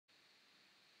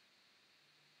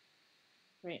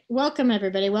Great. Welcome,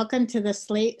 everybody. Welcome to the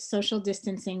Slate Social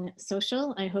Distancing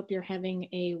Social. I hope you're having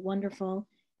a wonderful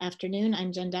afternoon.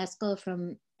 I'm Jen Daskal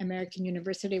from American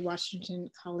University,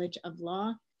 Washington College of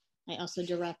Law. I also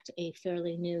direct a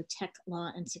fairly new tech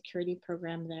law and security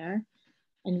program there.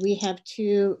 And we have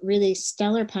two really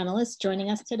stellar panelists joining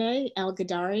us today. Al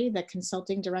Gidari, the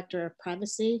Consulting Director of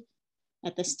Privacy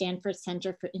at the Stanford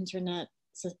Center for Internet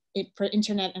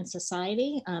and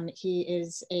Society. He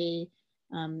is a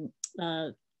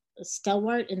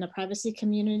stalwart in the privacy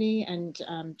community and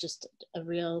just a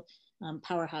real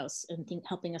powerhouse in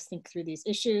helping us think through these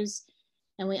issues.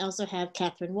 And we also have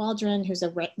Kathryn Waldron, who's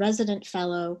a resident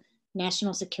fellow,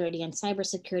 National Security and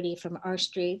Cybersecurity from R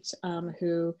Street,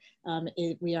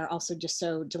 we are also just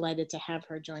so delighted to have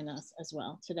her join us as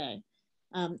well today.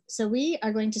 So we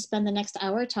are going to spend the next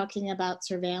hour talking about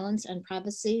surveillance and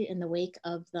privacy in the wake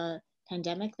of the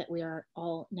pandemic that we are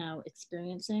all now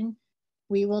experiencing.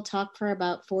 We will talk for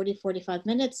about 45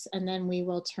 minutes, and then we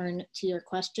will turn to your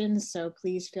questions. So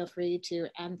please feel free to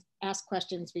ask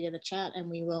questions via the chat, and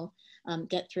we will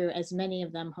get through as many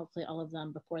of them, hopefully all of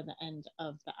them, before the end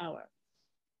of the hour.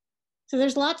 So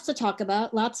there's lots to talk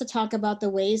about the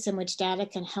ways in which data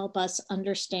can help us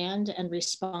understand and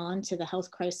respond to the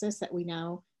health crisis that we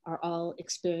now are all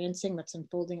experiencing that's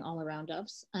unfolding all around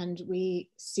us. And we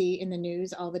see in the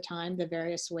news all the time the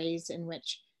various ways in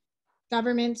which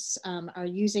governments are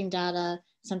using data,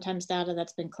 sometimes data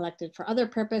that's been collected for other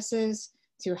purposes,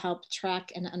 to help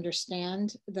track and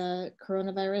understand the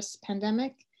coronavirus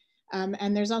pandemic.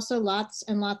 And there's also lots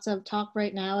and lots of talk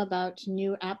right now about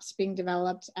new apps being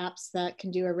developed, apps that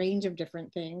can do a range of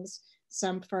different things,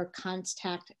 some for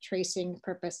contact tracing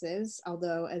purposes,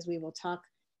 although as we will talk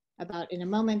about in a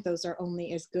moment, those are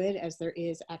only as good as there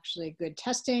is actually good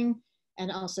testing, and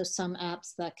also some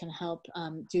apps that can help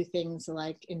do things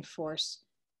like enforce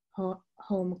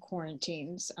home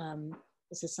quarantines.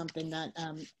 This is something that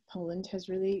Poland has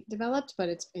really developed, but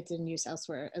it's in use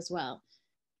elsewhere as well.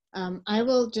 I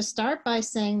will just start by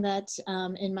saying that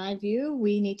in my view,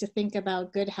 we need to think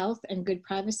about good health and good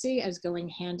privacy as going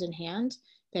hand in hand.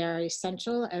 They are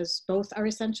essential, as both are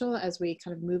essential as we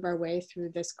kind of move our way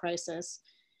through this crisis.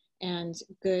 And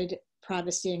good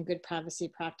privacy and good privacy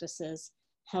practices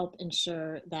help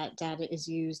ensure that data is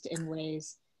used in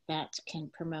ways that can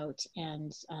promote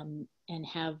and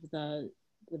have the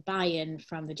buy-in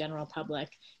from the general public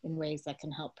in ways that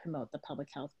can help promote the public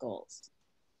health goals.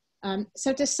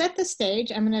 So to set the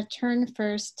stage, I'm going to turn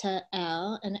first to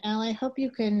Al. And Al, I hope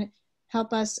you can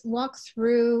help us walk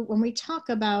through, when we talk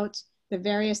about the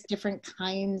various different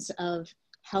kinds of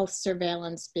health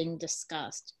surveillance being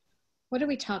discussed, what are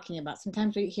we talking about?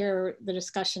 Sometimes we hear the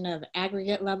discussion of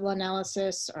aggregate level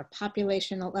analysis or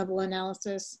population level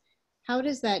analysis. How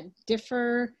does that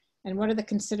differ? And what are the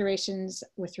considerations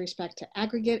with respect to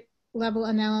aggregate level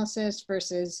analysis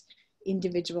versus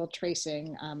individual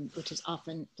tracing, which is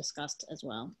often discussed as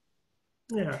well?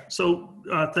 Yeah, so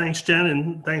thanks, Jen,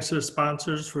 and thanks to the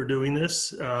sponsors for doing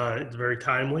this. It's very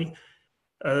timely.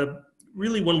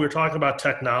 Really, when we're talking about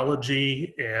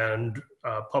technology and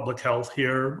public health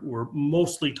here, we're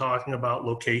mostly talking about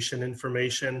location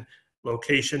information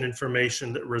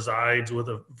that resides with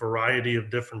a variety of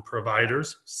different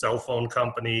providers, cell phone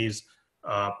companies,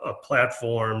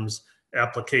 platforms,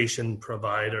 application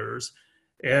providers.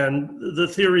 And the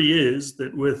theory is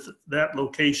that with that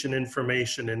location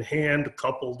information in hand,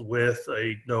 coupled with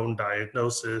a known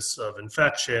diagnosis of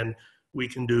infection, we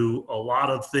can do a lot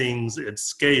of things at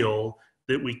scale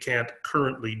that we can't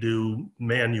currently do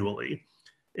manually.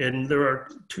 And there are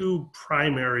two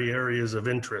primary areas of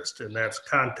interest, and that's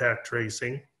contact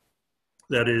tracing,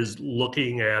 that is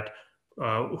looking at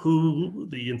who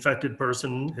the infected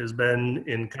person has been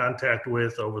in contact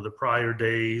with over the prior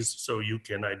days, so you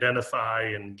can identify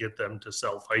and get them to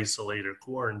self-isolate or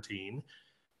quarantine.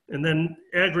 And then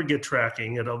aggregate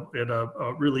tracking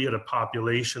really at a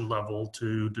population level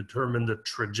to determine the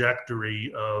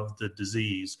trajectory of the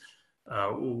disease.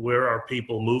 Where are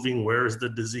people moving? Where is the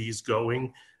disease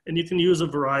going? And you can use a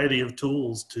variety of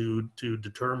tools to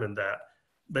determine that.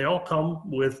 They all come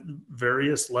with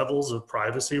various levels of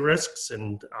privacy risks,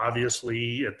 and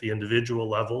obviously at the individual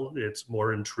level, it's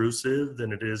more intrusive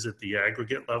than it is at the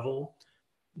aggregate level.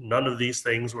 None of these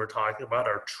things we're talking about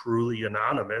are truly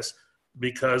anonymous,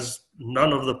 because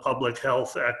none of the public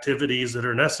health activities that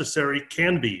are necessary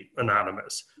can be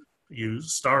anonymous. You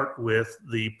start with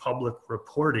the public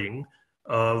reporting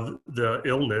of the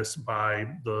illness by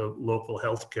the local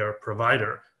healthcare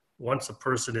provider. Once a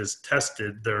person is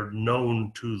tested, they're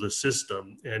known to the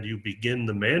system, and you begin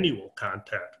the manual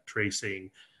contact tracing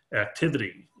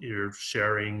activity. You're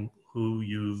sharing who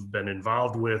you've been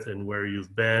involved with and where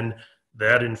you've been.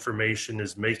 That information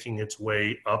is making its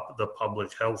way up the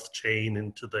public health chain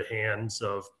into the hands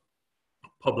of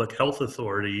public health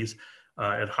authorities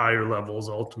at higher levels,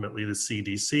 ultimately the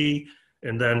CDC.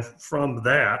 And then from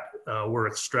that, we're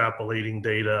extrapolating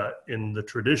data in the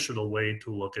traditional way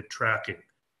to look at tracking.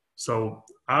 So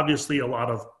obviously a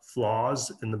lot of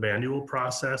flaws in the manual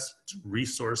process. It's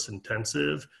resource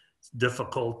intensive. It's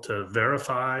difficult to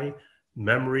verify.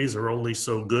 Memories are only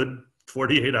so good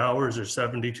 48 hours or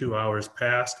 72 hours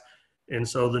past. And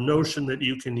so the notion that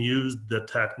you can use the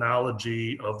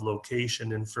technology of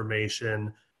location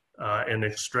information and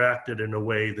extract it in a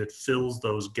way that fills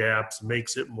those gaps,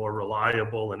 makes it more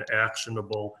reliable and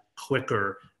actionable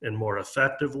quicker and more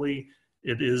effectively,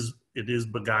 it is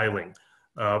beguiling.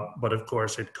 But of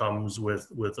course, it comes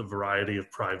with a variety of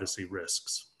privacy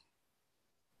risks.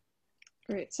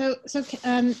 Great. So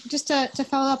just to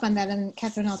follow up on that, and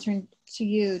Kathryn, I'll turn to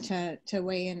you to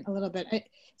weigh in a little bit. It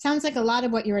sounds like a lot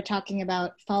of what you were talking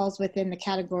about falls within the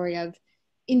category of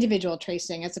individual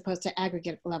tracing as opposed to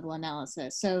aggregate level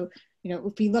analysis. So, you know,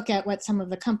 if we look at what some of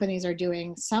the companies are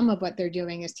doing, some of what they're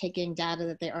doing is taking data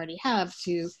that they already have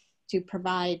to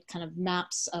provide kind of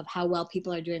maps of how well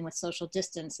people are doing with social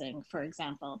distancing, for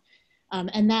example.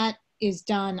 And that is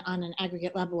done on an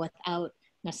aggregate level without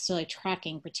necessarily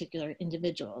tracking particular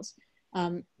individuals.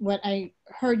 What I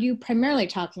heard you primarily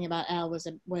talking about, Al,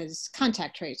 was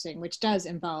contact tracing, which does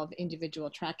involve individual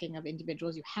tracking of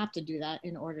individuals. You have to do that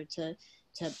in order to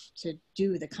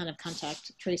do the kind of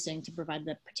contact tracing to provide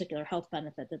the particular health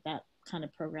benefit that kind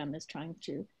of program is trying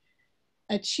to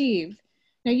achieve.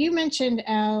 Now you mentioned,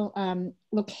 Al,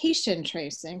 location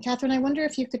tracing. Kathryn, I wonder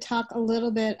if you could talk a little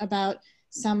bit about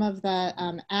some of the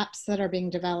apps that are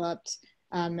being developed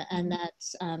and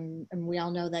we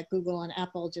all know that Google and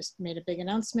Apple just made a big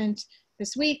announcement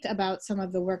this week about some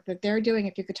of the work that they're doing.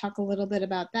 If you could talk a little bit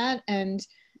about that and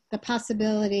the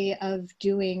possibility of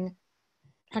doing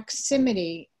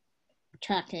proximity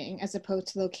tracking as opposed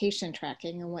to location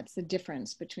tracking, and what's the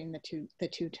difference between the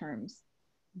two terms?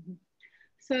 Mm-hmm.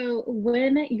 So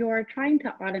when you're trying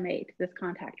to automate this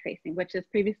contact tracing, which has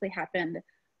previously happened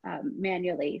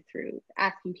manually through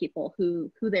asking people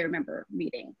who they remember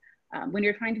meeting, when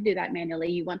you're trying to do that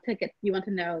manually, you want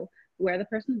to know where the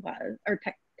person was, or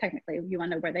technically you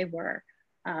want to know where they were.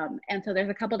 And so there's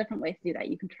a couple different ways to do that.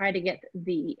 You can try to get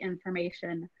the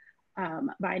information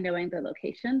by knowing the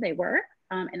location they were.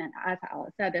 And then, as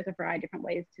Alice said, there's a variety of different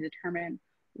ways to determine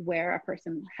where a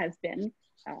person has been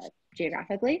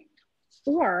geographically.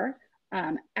 Or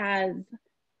as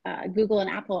Google and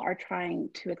Apple are trying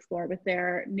to explore with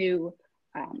their new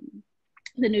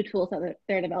the new tools that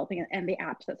they're developing and the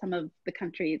apps that some of the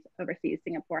countries overseas,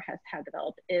 Singapore have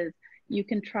developed, is you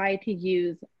can try to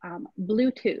use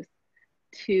Bluetooth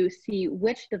to see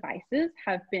which devices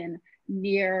have been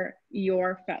near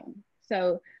your phone.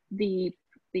 So the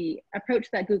approach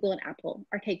that Google and Apple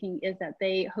are taking is that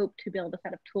they hope to build a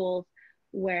set of tools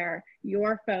where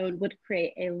your phone would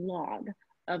create a log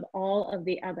of all of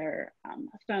the other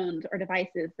phones or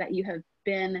devices that you have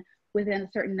been within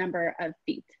a certain number of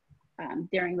feet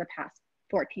during the past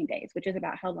 14 days, which is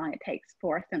about how long it takes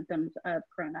for symptoms of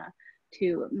corona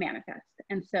to manifest.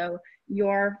 And so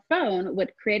your phone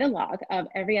would create a log of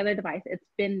every other device it's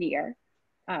been near.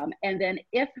 And then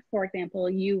if, for example,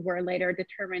 you were later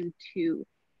determined to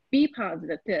be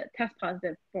positive, to test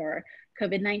positive for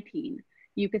COVID-19,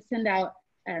 you could send out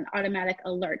an automatic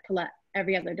alert to let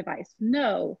every other device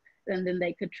know, and then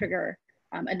they could trigger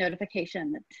a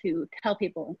notification to tell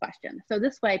people in question. So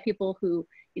this way, people who,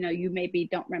 you know, you maybe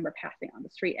don't remember passing on the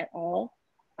street at all,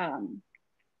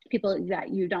 people that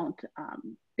you don't,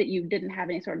 that you didn't have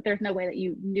any sort of, there's no way that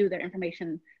you knew their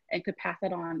information and could pass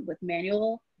it on with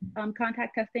manual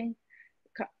contact testing,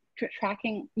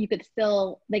 tracking, they could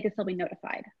still be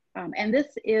notified. And this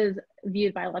is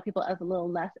viewed by a lot of people as a little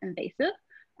less invasive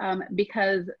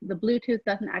because the Bluetooth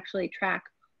doesn't actually track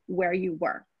where you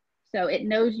were. So it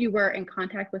knows you were in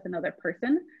contact with another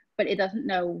person, but it doesn't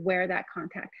know where that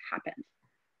contact happened.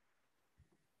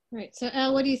 Right. So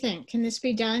Elle, what do you think? Can this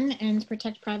be done and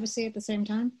protect privacy at the same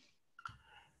time?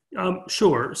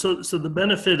 Sure. So the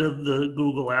benefit of the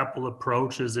Google Apple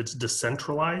approach is it's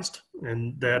decentralized,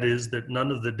 and that is that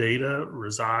none of the data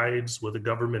resides with a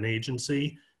government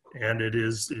agency, and it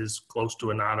is close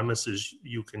to anonymous as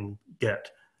you can get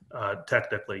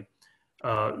technically.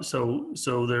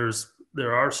 So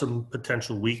there are some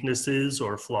potential weaknesses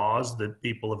or flaws that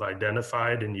people have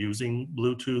identified in using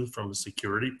Bluetooth from a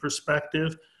security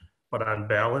perspective, but on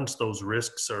balance, those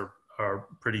risks are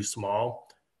pretty small.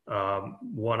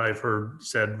 One I've heard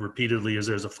said repeatedly is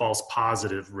there's a false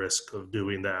positive risk of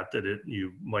doing that,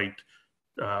 you might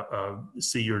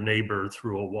see your neighbor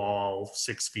through a wall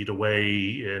 6 feet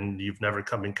away and you've never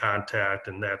come in contact,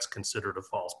 and that's considered a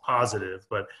false positive.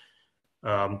 But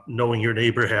knowing your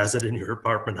neighbor has it in your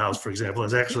apartment house, for example,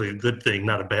 is actually a good thing,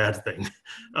 not a bad thing.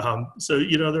 So,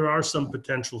 there are some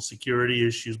potential security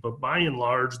issues, but by and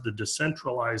large, the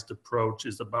decentralized approach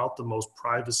is about the most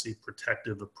privacy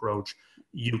protective approach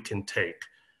you can take.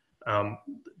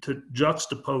 To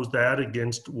juxtapose that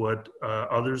against what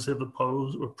others have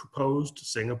opposed or proposed,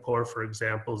 Singapore, for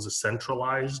example, is a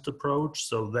centralized approach,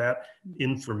 so that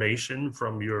information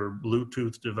from your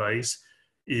Bluetooth device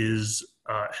is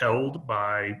held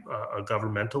by a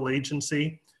governmental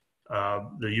agency.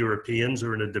 The Europeans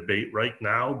are in a debate right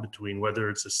now between whether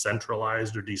it's a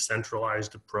centralized or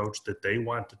decentralized approach that they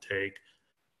want to take.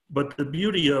 But the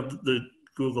beauty of the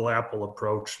Google Apple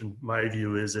approach, in my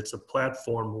view, is it's a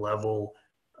platform level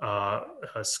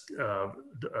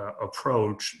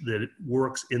approach that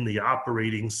works in the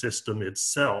operating system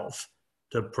itself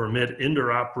to permit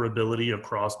interoperability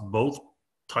across both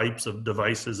types of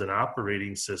devices and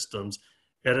operating systems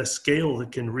at a scale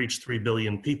that can reach 3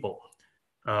 billion people.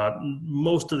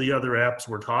 Most of the other apps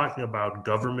we're talking about,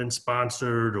 government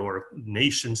sponsored or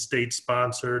nation state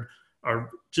sponsored,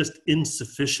 are just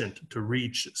insufficient to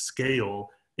reach scale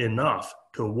enough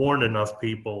to warn enough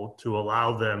people to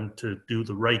allow them to do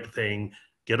the right thing,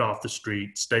 get off the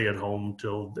street, stay at home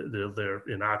till they're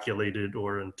inoculated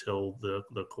or until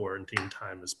the quarantine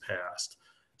time has passed.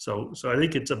 So I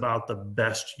think it's about the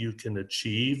best you can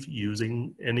achieve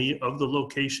using any of the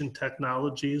location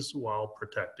technologies while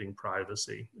protecting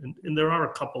privacy. And there are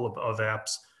a couple of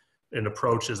apps and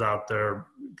approaches out there,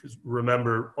 because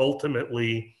remember,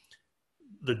 ultimately,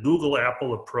 the Google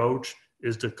Apple approach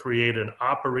is to create an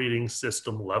operating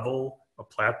system level, a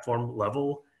platform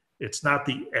level. It's not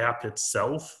the app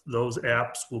itself. Those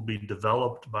apps will be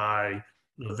developed by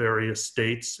the various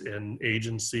states and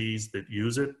agencies that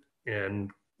use it, and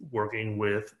working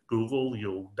with Google,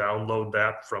 you'll download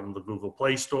that from the Google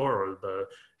Play Store or the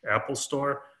Apple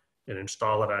Store and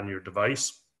install it on your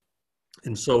device.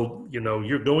 And so,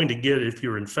 you're going to get, if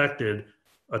you're infected,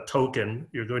 a token,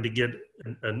 you're going to get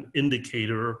an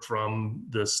indicator from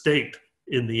the state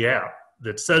in the app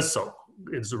that says so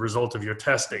as a result of your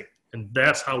testing. And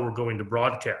that's how we're going to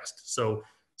broadcast. So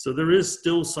there is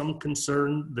still some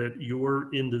concern that your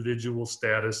individual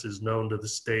status is known to the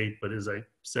state, but as I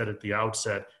said at the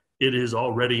outset, it is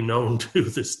already known to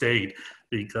the state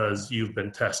because you've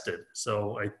been tested.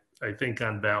 So I think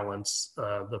on balance,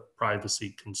 the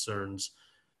privacy concerns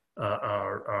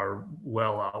are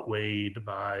well outweighed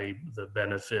by the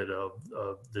benefit of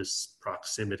this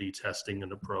proximity testing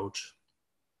and approach.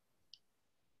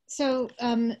 So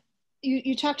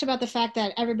you talked about the fact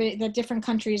that that different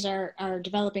countries are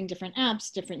developing different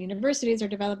apps, different universities are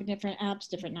developing different apps,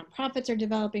 different nonprofits are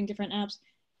developing different apps.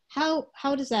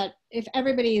 How does that, if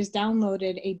everybody has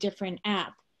downloaded a different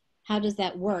app, how does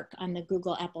that work on the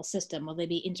Google Apple system? Will they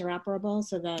be interoperable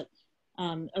so that,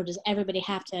 or does everybody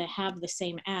have to have the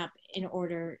same app in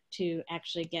order to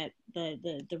actually get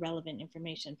the relevant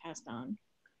information passed on?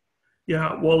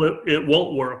 Yeah, well, it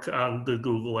won't work on the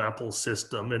Google Apple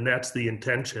system, and that's the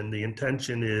intention. The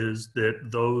intention is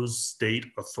that those state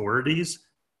authorities,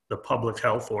 the public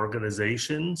health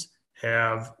organizations,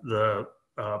 have the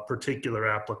particular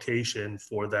application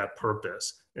for that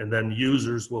purpose, and then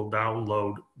users will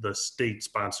download the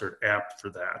state-sponsored app for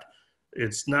that.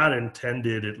 It's not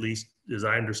intended, at least as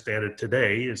I understand it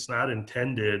today, it's not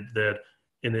intended that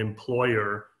an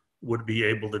employer would be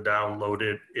able to download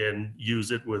it and use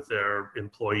it with their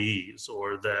employees,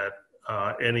 or that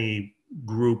any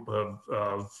group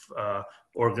of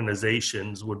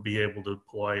organizations would be able to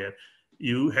deploy it.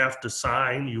 You have to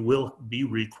sign, you will be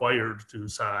required to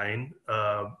sign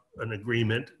an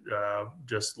agreement,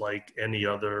 just like any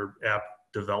other app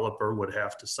developer would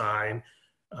have to sign.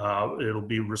 It'll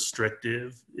be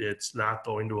restrictive. It's not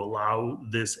going to allow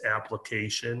this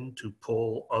application to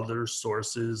pull other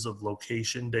sources of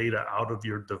location data out of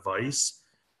your device.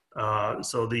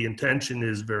 So the intention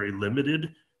is very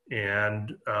limited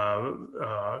and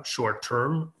short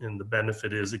term, and the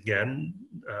benefit is, again,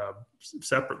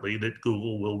 separately, that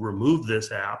Google will remove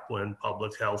this app when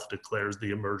public health declares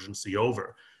the emergency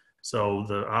over. So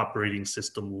the operating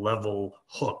system level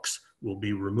hooks will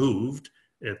be removed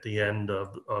at the end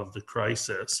of the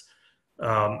crisis.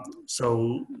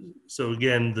 So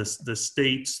again, the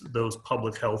states, those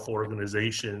public health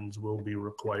organizations will be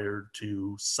required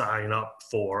to sign up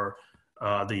for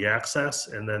the access,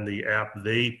 and then the app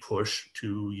they push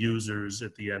to users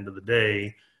at the end of the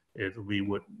day It'll be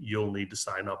what you'll need to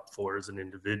sign up for as an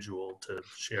individual to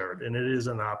share it. And it is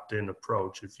an opt-in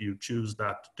approach. If you choose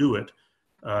not to do it,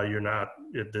 you're not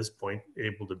at this point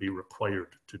able to be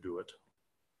required to do it.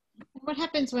 What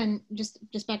happens when,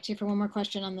 just back to you for one more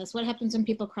question on this, what happens when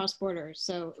people cross borders?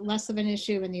 So less of an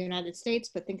issue in the United States,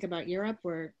 but think about Europe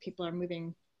where people are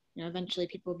moving, eventually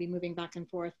people will be moving back and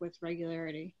forth with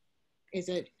regularity.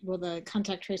 Will the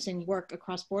contact tracing work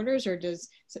across borders, or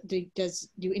do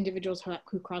individuals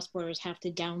who cross borders have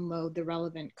to download the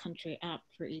relevant country app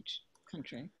for each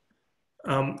country?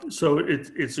 So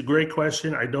it's a great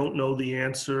question. I don't know the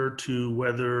answer to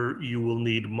whether you will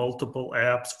need multiple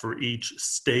apps for each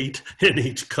state in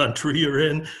each country you're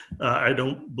in. I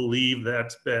don't believe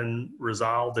that's been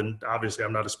resolved, and obviously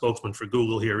I'm not a spokesman for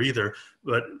Google here either,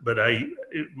 but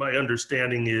my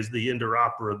understanding is the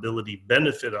interoperability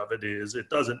benefit of it is it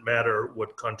doesn't matter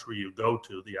what country you go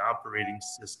to, the operating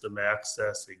system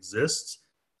access exists.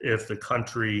 If the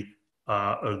country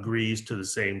agrees to the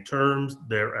same terms,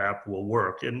 their app will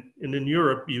work. And in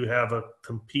Europe, you have a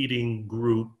competing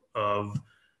group of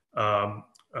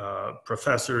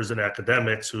professors and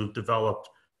academics who've developed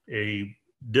a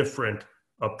different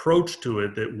approach to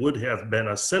it that would have been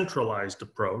a centralized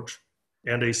approach,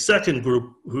 and a second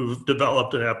group who've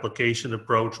developed an application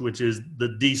approach, which is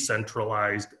the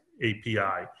decentralized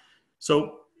API.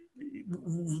 So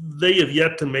they have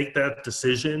yet to make that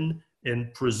decision.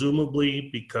 And presumably,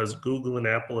 because Google and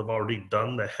Apple have already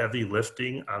done the heavy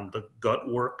lifting on the gut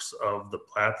works of the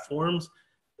platforms,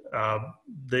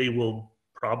 they will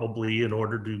probably, in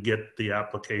order to get the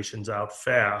applications out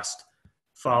fast,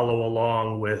 follow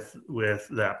along with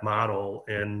that model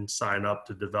and sign up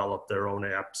to develop their own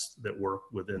apps that work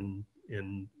within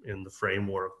in the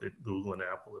framework that Google and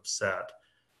Apple have set.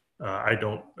 I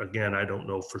don't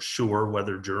know for sure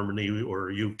whether Germany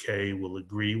or UK will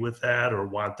agree with that or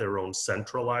want their own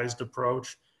centralized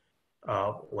approach,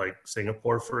 like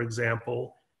Singapore, for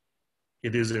example.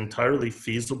 It is entirely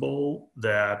feasible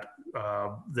that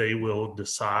they will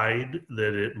decide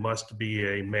that it must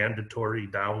be a mandatory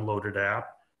downloaded app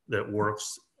that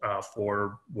works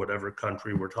for whatever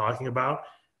country we're talking about,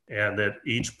 and that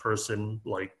each person,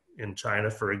 like in China,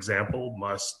 for example,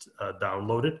 must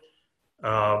download it.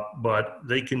 But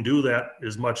they can do that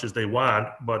as much as they want,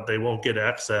 but they won't get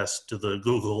access to the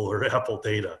Google or Apple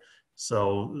data.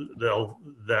 So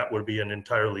that would be an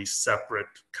entirely separate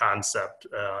concept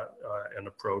and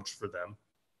approach for them.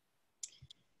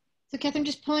 So Kathryn,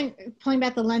 just pulling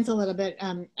back the lens a little bit,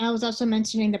 I was also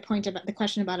mentioning the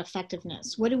question about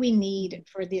effectiveness. What do we need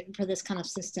for this kind of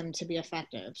system to be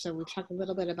effective? So we talked a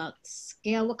little bit about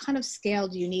scale. What kind of scale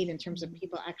do you need in terms of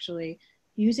people actually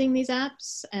using these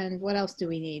apps, and what else do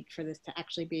we need for this to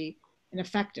actually be an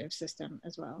effective system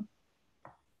as well?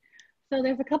 So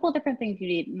there's a couple of different things you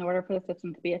need in order for the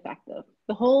system to be effective.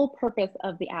 The whole purpose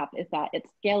of the app is that it's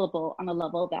scalable on a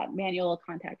level that manual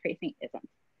contact tracing isn't.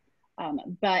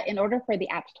 But in order for the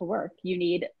apps to work, you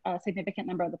need a significant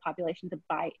number of the population to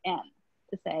buy in,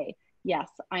 to say, yes,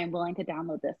 I am willing to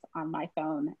download this on my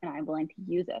phone and I'm willing to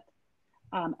use it.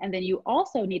 And then you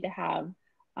also need to have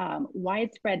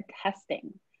widespread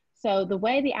testing. So the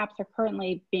way the apps are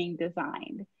currently being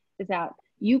designed is that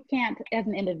you can't, as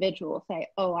an individual, say,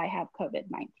 oh, I have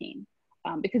COVID-19.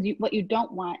 Because what you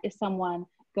don't want is someone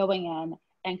going in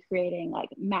and creating like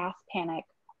mass panic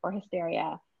or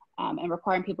hysteria and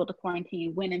requiring people to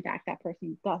quarantine when in fact that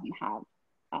person doesn't have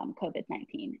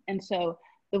COVID-19. And so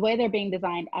the way they're being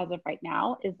designed as of right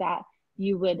now is that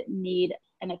you would need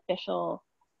an official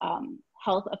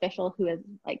health official who has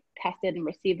like tested and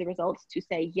received the results to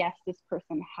say, yes, this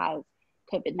person has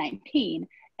COVID-19.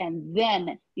 And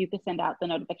then you could send out the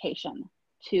notification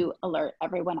to alert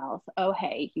everyone else, oh,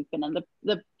 hey, you've been in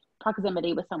the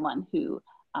proximity with someone who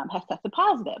has tested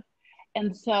positive.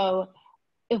 And so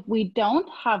if we don't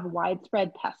have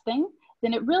widespread testing,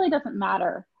 then it really doesn't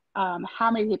matter how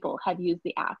many people have used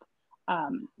the app,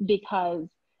 because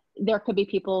there could be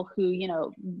people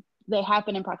who, they have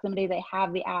been in proximity, they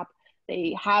have the app,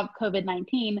 they have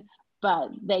COVID-19, but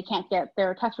they can't get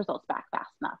their test results back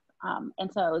fast enough.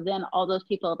 And so then all those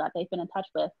people that they've been in touch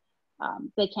with,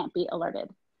 they can't be alerted.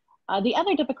 The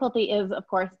other difficulty is, of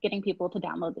course, getting people to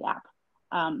download the app.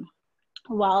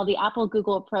 While the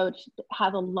Apple-Google approach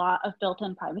has a lot of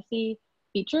built-in privacy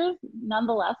features,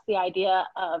 nonetheless, the idea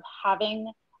of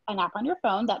having an app on your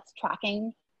phone that's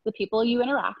tracking the people you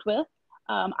interact with,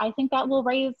 I think that will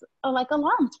raise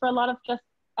alarms for a lot of just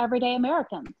everyday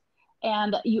Americans.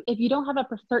 And if you don't have a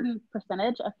certain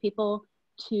percentage of people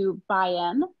to buy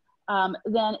in,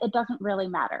 then it doesn't really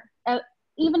matter.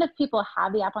 Even if people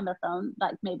have the app on their phone,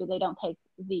 like maybe they don't take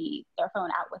their phone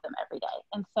out with them every day.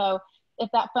 And so if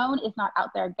that phone is not out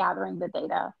there gathering the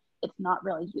data, it's not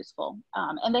really useful.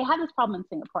 And they had this problem in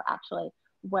Singapore, actually,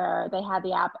 where they had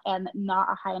the app and not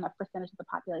a high enough percentage of the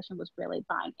population was really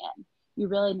buying in. You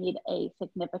really need a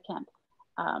significant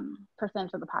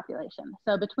percentage of the population.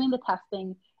 So between the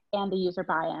testing and the user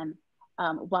buy-in,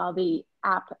 while the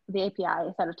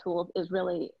API set of tools is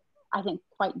really, I think,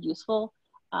 quite useful,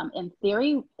 in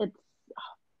theory,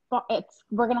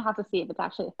 we're gonna have to see if it's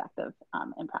actually effective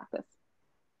in practice.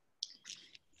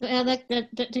 So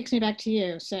that takes me back to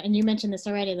you. So, and you mentioned this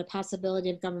already, the possibility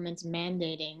of governments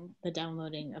mandating the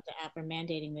downloading of the app or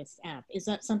mandating this app. Is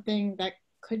that something that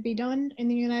could be done in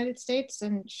the United States,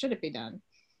 and should it be done?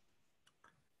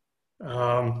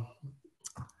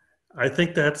 I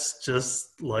think that's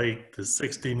just like the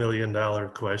 $60 million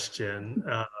question.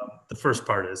 The first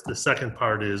part is. The second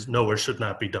part is no, it should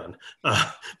not be done.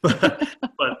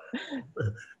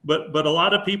 But a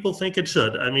lot of people think it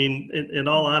should. I mean, in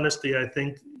all honesty, I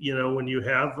think, you know, when you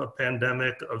have a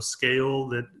pandemic of scale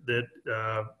that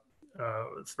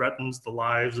threatens the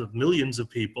lives of millions of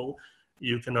people,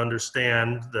 you can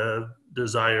understand the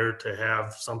desire to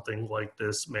have something like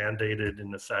this mandated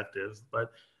and effective.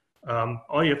 But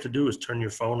all you have to do is turn your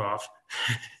phone off.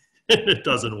 It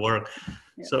doesn't work.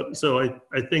 Yeah. So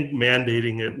I think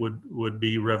mandating it would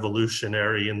be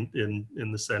revolutionary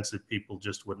in the sense that people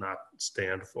just would not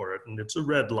stand for it. And it's a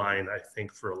red line, I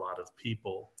think, for a lot of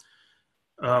people.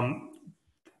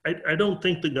 I don't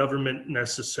think the government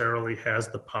necessarily has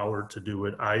the power to do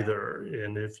it either.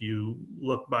 And if you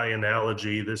look by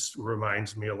analogy, this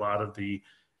reminds me a lot of the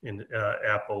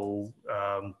Apple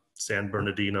San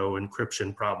Bernardino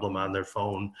encryption problem on their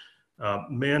phone.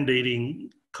 Mandating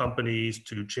companies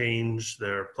to change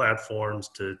their platforms,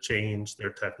 to change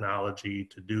their technology,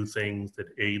 to do things that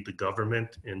aid the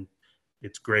government. And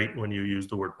it's great when you use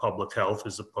the word public health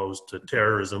as opposed to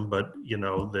terrorism, but you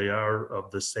know, they are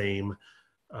of the same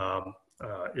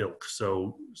ilk.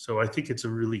 So I think it's a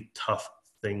really tough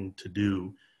thing to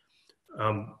do.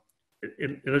 And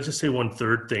I'll just say one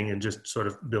third thing, and just sort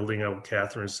of building on what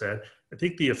Kathryn said. I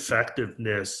think the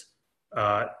effectiveness,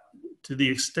 to the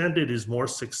extent it is more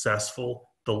successful,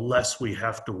 the less we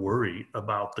have to worry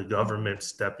about the government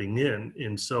stepping in.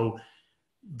 And so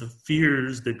the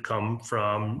fears that come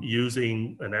from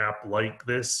using an app like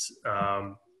this,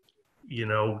 you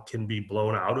know, can be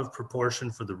blown out of proportion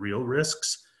for the real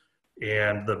risks,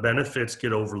 and the benefits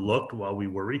get overlooked while we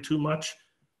worry too much.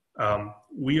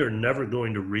 We are never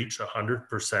going to reach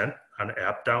 100% on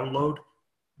app download,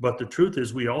 but the truth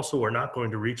is we also are not going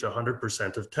to reach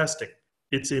 100% of testing.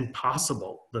 It's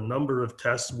impossible. The number of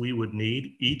tests we would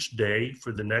need each day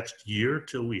for the next year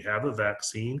till we have a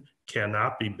vaccine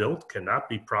cannot be built, cannot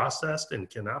be processed, and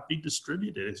cannot be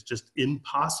distributed. It's just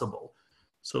impossible.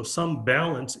 So some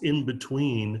balance in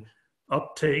between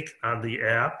uptake on the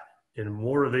app and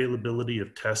more availability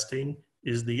of testing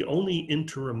is the only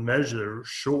interim measure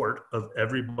short of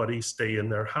everybody stay in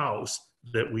their house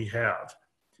that we have.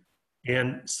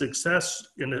 And success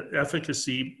in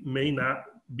efficacy may not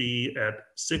be at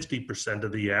 60%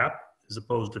 of the app as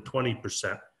opposed to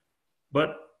 20%.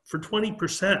 But for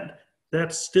 20%,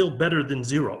 that's still better than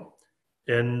zero.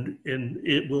 And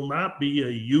it will not be a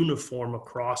uniform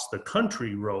across the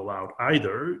country rollout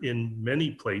either. In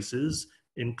many places,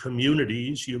 in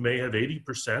communities, you may have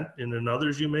 80%, and in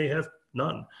others, you may have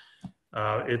none.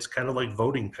 It's kind of like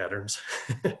voting patterns.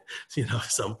 You know,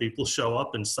 some people show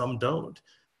up and some don't.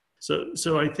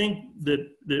 So I think that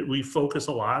we focus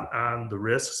a lot on the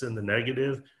risks and the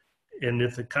negative. And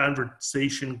if the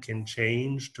conversation can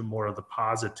change to more of the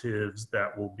positives,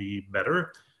 that will be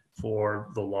better for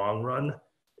the long run.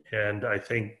 And I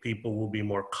think people will be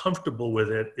more comfortable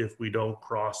with it if we don't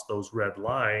cross those red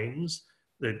lines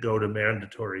that go to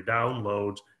mandatory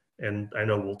downloads. And I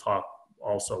know we'll talk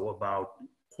also about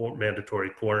mandatory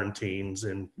quarantines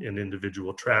and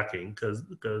individual tracking,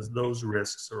 because those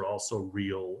risks are also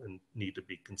real and need to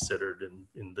be considered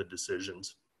in the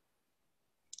decisions.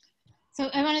 So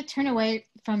I want to turn away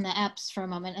from the apps for a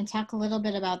moment and talk a little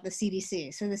bit about the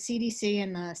CDC. So the CDC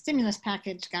and the stimulus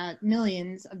package got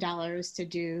millions of dollars to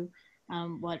do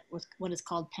what is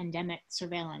called pandemic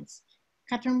surveillance.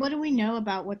 Kathryn, what do we know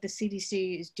about what the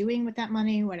CDC is doing with that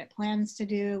money, what it plans to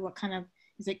do, what kind of,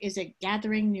 is it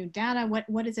gathering new data?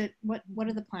 What is it? What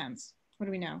are the plans? What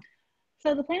do we know?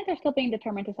 So the plans are still being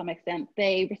determined to some extent.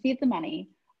 They received the money.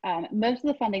 Most of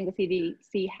the funding the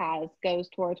CDC has goes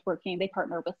towards working. They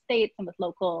partner with states and with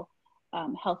local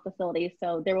health facilities.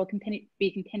 So there will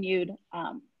be continued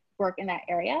work in that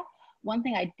area. One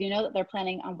thing I do know that they're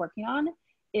planning on working on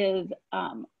is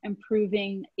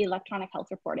improving electronic health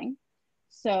reporting.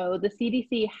 So the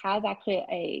CDC has actually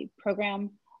a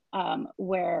program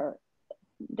where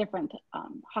different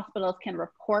hospitals can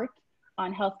report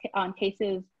on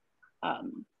cases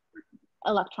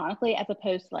electronically, as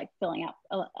opposed to like filling out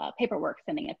paperwork,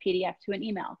 sending a PDF to an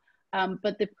email.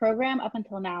 But the program up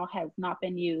until now has not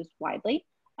been used widely.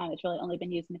 It's really only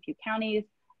been used in a few counties,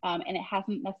 and it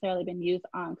hasn't necessarily been used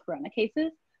on corona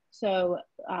cases. So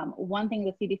one thing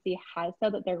the CDC has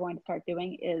said that they're going to start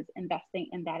doing is investing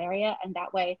in that area, and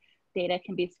that way data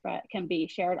can be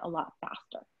shared a lot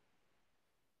faster.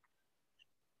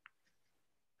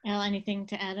 Al, anything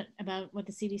to add about what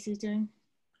the CDC is doing?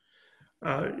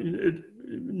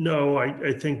 No,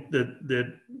 I think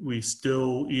that we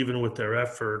still, even with their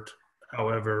effort,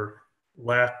 however,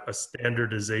 lack a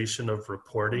standardization of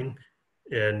reporting,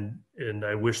 and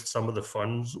I wish some of the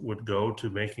funds would go to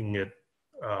making it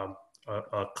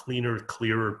a cleaner,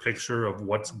 clearer picture of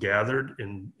what's gathered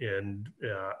and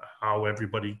how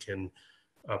everybody can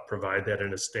provide that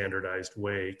in a standardized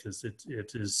way, because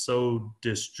it is so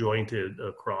disjointed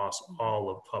across all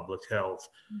of public health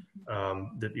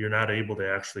that you're not able to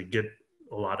actually get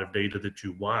a lot of data that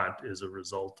you want as a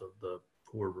result of the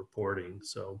poor reporting.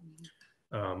 So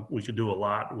we could do a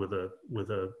lot with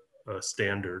a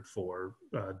standard for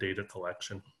data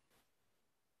collection.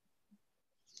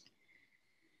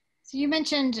 So you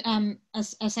mentioned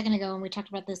a second ago when we talked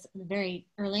about this very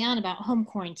early on about home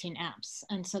quarantine apps.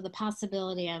 And so the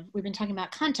possibility of, we've been talking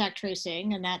about contact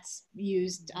tracing, and that's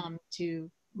used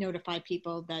to notify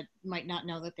people that might not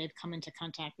know that they've come into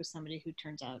contact with somebody who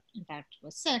turns out, in fact,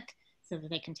 was sick, so that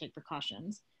they can take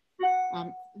precautions.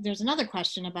 There's another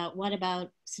question about what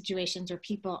about situations where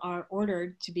people are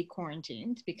ordered to be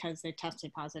quarantined because they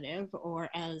tested positive, or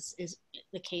as is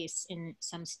the case in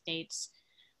some states,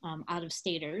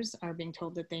 out-of-staters are being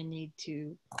told that they need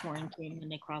to quarantine when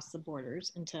they cross the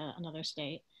borders into another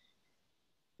state.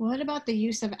 What about the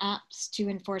use of apps to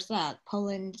enforce that?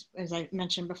 Poland, as I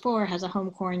mentioned before, has a home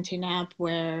quarantine app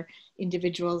where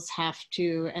individuals have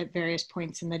to, at various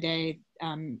points in the day,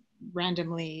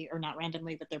 randomly, or not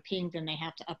randomly, but they're pinged and they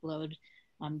have to upload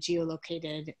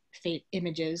geolocated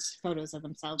images, photos of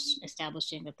themselves,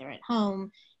 establishing that they're at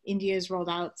home. India's rolled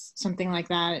out something like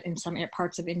that in some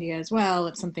parts of India as well.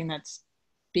 It's something that's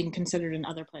being considered in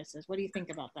other places. What do you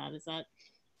think about that? Is that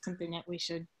something that we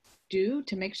should do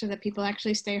to make sure that people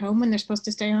actually stay home when they're supposed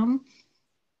to stay home?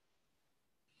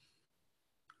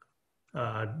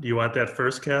 Do you want that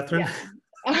first, Kathryn? Yeah.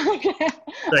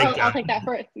 I'll take that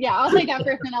first. Yeah, I'll take that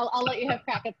first, and I'll let you have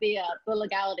crack at the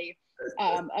legality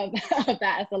of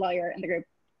that as the lawyer in the group.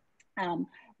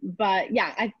 But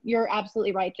yeah, you're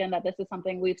absolutely right, Jen, that this is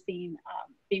something we've seen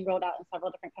being rolled out in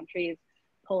several different countries.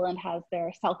 Poland has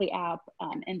their selfie app.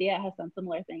 India has done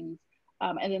similar things.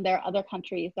 And then there are other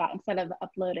countries that instead of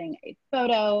uploading a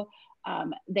photo,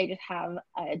 they just have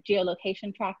a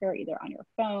geolocation tracker either on your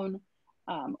phone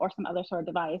or some other sort of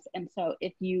device. And so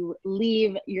if you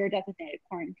leave your designated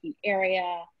quarantine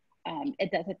area, it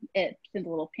sends a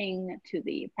little ping to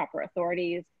the proper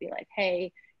authorities to be like,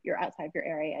 hey, you're outside your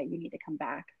area, you need to come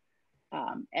back.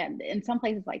 And in some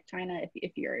places like China,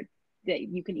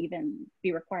 you can even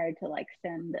be required to like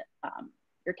send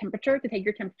your temperature, to take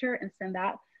your temperature and send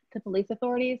that to police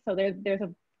authorities. So there's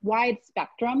a wide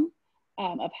spectrum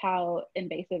of how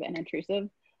invasive and intrusive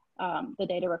the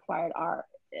data required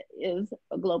is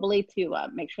globally to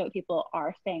make sure that people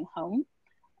are staying home.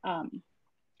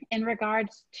 In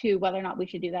regards to whether or not we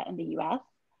should do that in the US,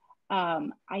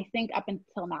 I think up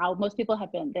until now, most people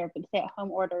there have been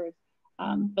stay-at-home orders,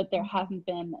 but there hasn't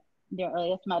been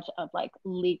nearly as much of like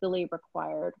legally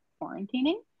required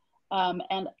quarantining.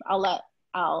 And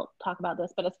I'll talk about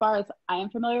this, but as far as I am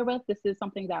familiar with, this is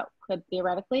something that could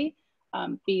theoretically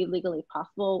be legally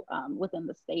possible within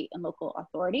the state and local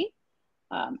authority.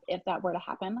 If that were to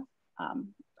happen,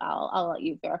 I'll let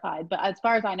you verify. But as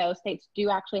far as I know, states do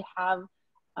actually have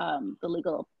the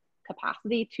legal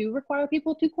capacity to require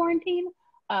people to quarantine.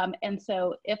 And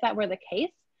so if that were the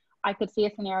case, I could see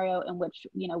a scenario in which,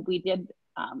 we did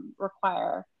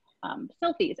require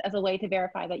selfies as a way to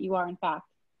verify that you are in fact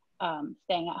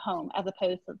staying at home, as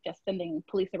opposed to just sending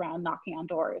police around knocking on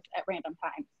doors at random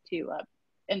times to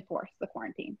enforce the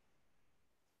quarantine.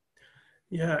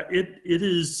 Yeah, it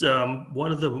is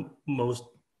one of the most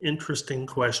interesting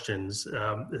questions.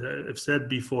 I've said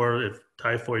before, if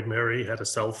Typhoid Mary had a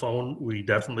cell phone, we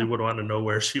definitely would want to know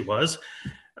where she was.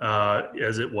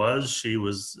 As it was, she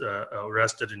was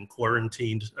arrested and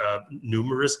quarantined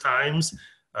numerous times,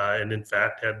 and in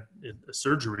fact had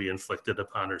surgery inflicted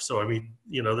upon her. So, I mean,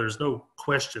 there's no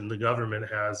question the government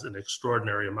has an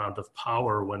extraordinary amount of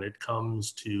power when it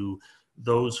comes to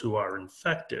those who are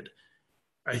infected.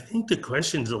 I think the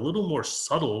question is a little more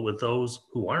subtle with those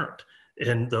who aren't.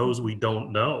 and those we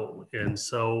don't know. And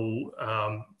so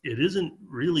it isn't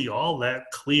really all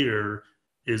that clear,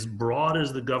 as broad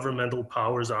as the governmental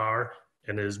powers are,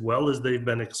 and as well as they've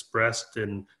been expressed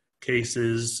in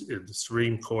cases in the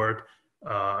Supreme Court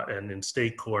and in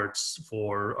state courts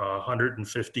for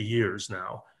 150 years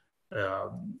now.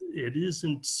 It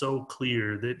isn't so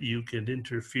clear that you can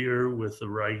interfere with the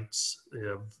rights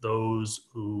of those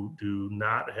who do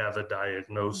not have a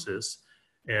diagnosis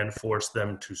and force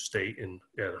them to stay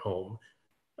at home.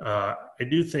 I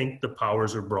do think the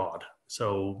powers are broad.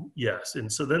 So yes,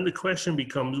 and so then the question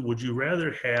becomes, would you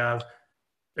rather have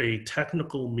a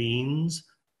technical means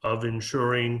of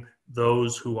ensuring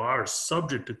those who are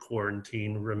subject to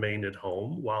quarantine remain at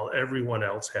home while everyone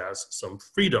else has some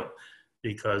freedom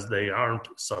because they aren't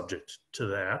subject to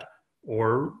that?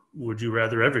 Or would you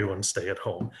rather everyone stay at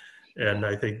home? And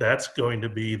I think that's going to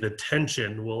be the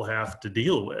tension we'll have to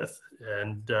deal with.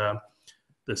 And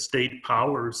the state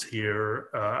powers here,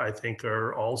 I think,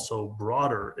 are also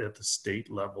broader at the state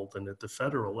level than at the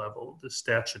federal level. The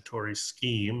statutory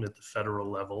scheme at the federal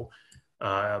level,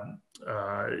 has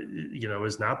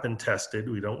not been tested.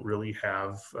 We don't really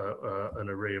have an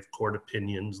array of court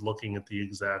opinions looking at the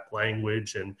exact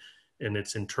language and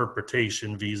its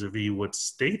interpretation vis-a-vis what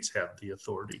states have the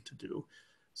authority to do.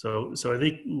 So I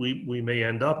think we may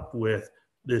end up with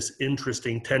this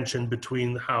interesting tension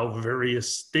between how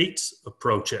various states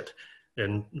approach it.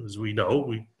 And as we know,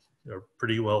 we are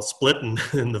pretty well split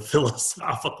in the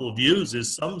philosophical views.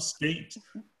 Is some states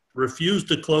refuse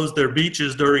to close their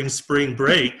beaches during spring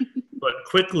break, but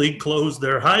quickly close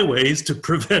their highways to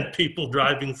prevent people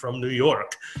driving from New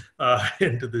York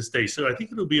into the state. So I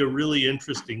think it'll be a really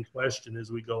interesting question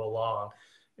as we go along.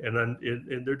 And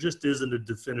then there just isn't a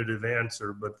definitive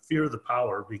answer, but fear the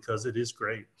power because it is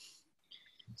great.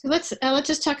 So let's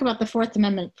just talk about the Fourth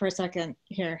Amendment for a second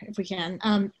here, if we can.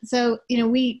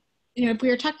 If we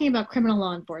are talking about criminal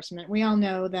law enforcement, we all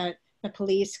know that the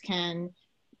police can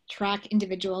track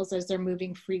individuals as they're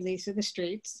moving freely through the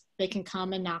streets. They can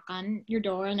come and knock on your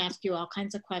door and ask you all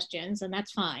kinds of questions, and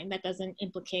that's fine. That doesn't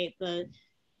implicate the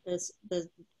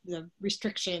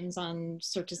restrictions on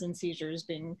searches and seizures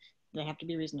they have to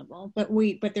be reasonable. But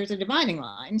there's a dividing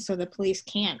line, so the police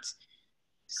can't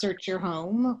search your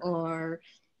home or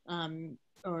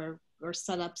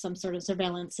set up some sort of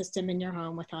surveillance system in your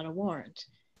home without a warrant.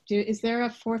 Is there a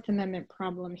Fourth Amendment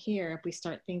problem here if we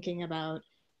start thinking about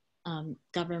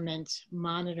government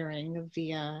monitoring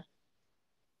via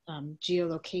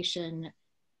geolocation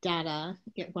data,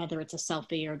 whether it's a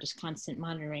selfie or just constant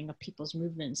monitoring of people's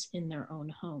movements in their own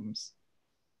homes?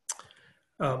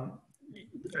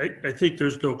 I think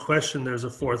there's no question there's a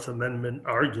Fourth Amendment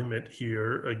argument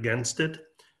here against it.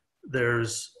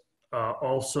 There's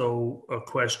also a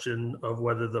question of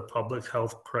whether the public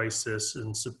health crisis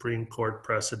and Supreme Court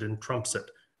precedent trumps it.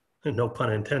 And no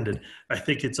pun intended. I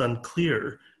think it's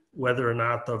unclear whether or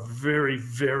not the very,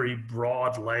 very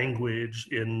broad language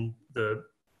in the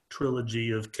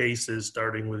trilogy of cases,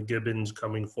 starting with Gibbons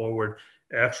coming forward,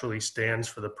 actually stands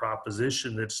for the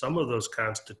proposition that some of those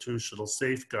constitutional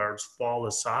safeguards fall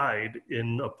aside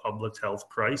in a public health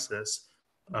crisis,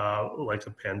 like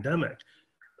a pandemic.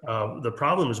 The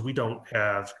problem is we don't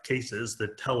have cases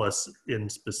that tell us in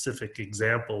specific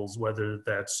examples whether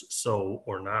that's so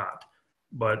or not.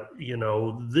 But,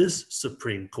 this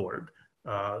Supreme Court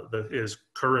that is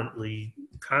currently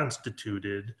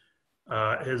constituted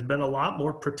has been a lot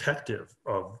more protective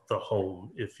of the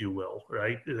home, if you will,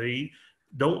 right? They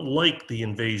don't like the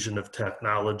invasion of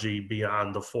technology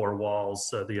beyond the four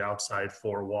walls, the outside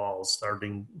four walls,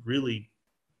 starting really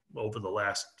over the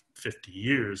last 50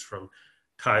 years from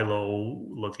Kylo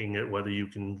looking at whether you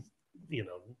can,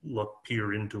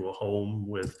 peer into a home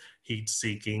with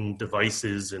heat-seeking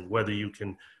devices and whether you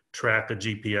can track a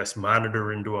GPS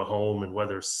monitor into a home and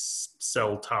whether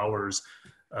cell towers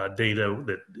data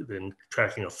that then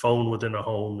tracking a phone within a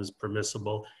home is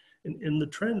permissible. And the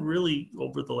trend really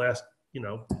over the last,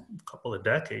 couple of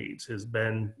decades has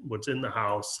been what's in the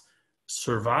house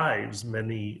survives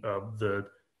many of the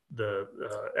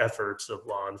efforts of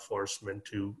law enforcement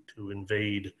to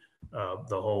invade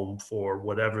the home for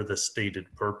whatever the stated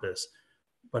purpose.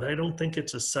 But I don't think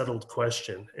it's a settled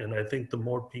question. And I think the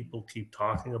more people keep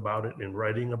talking about it and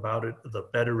writing about it, the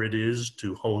better it is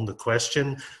to hone the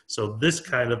question. So this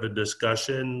kind of a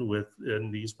discussion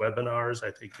in these webinars,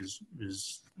 I think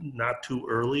is not too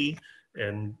early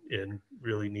and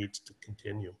really needs to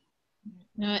continue.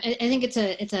 No, I think it's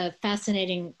a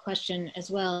fascinating question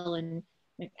as well. And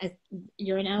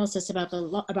your analysis about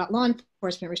law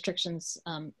enforcement restrictions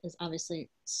is obviously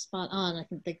spot on. I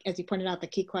think as you pointed out, the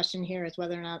key question here is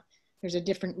whether or not there's a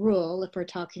different rule if we're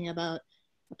talking about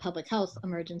a public health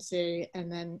emergency,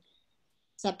 and then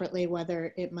separately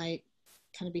whether it might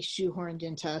kind of be shoehorned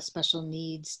into a special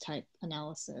needs type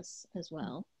analysis as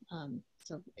well.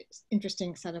 So it's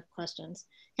interesting set of questions.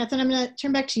 Kathryn, I'm going to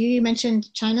turn back to you. You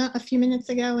mentioned China a few minutes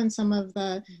ago and some of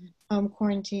the home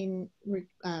quarantine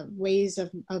ways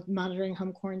of monitoring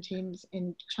home quarantines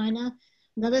in China.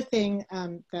 Another thing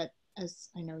that, as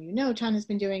I know you know, China's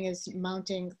been doing is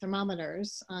mounting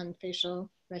thermometers on facial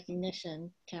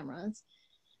recognition cameras.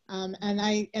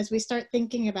 And as we start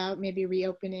thinking about maybe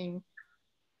reopening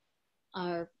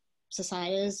our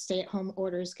societies, stay-at-home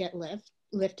orders get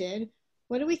lifted,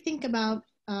 what do we think about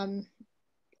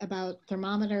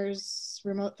thermometers,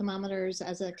 remote thermometers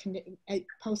as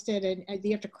posted, and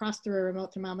you have to cross through a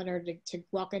remote thermometer to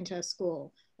walk into a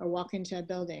school or walk into a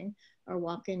building or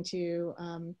walk into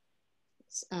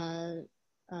a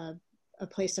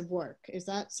place of work? Is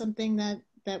that something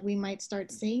that we might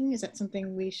start seeing? Is that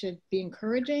something we should be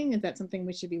encouraging? Is that something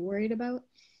we should be worried about?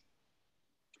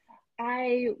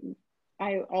 I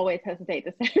always hesitate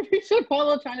to say we should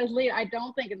follow China's lead. I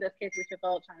don't think in this case we should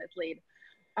follow China's lead.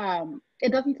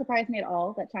 It doesn't surprise me at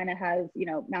all that China has,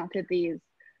 mounted these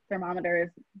thermometers,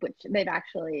 which they've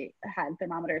actually had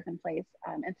thermometers in place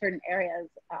in certain areas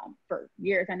for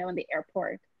years. I know in the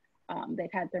airport,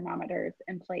 they've had thermometers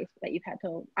in place that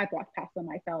I've walked past them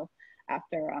myself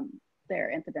after their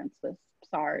incidents with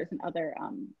SARS and other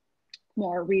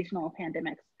more regional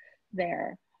pandemics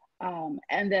there.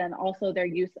 And then also their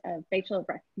use of facial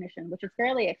recognition, which is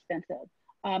fairly extensive.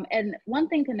 And one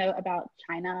thing to note about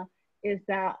China is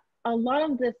that a lot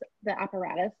of the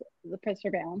apparatus, the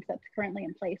surveillance that's currently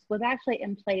in place, was actually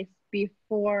in place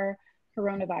before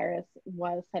coronavirus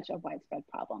was such a widespread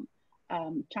problem.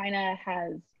 China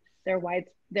has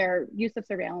their use of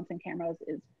surveillance and cameras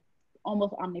is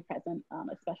almost omnipresent,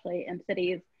 especially in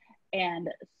cities. And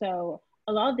so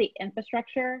a lot of the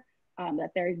infrastructure that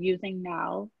they're using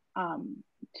now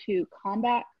to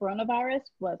combat coronavirus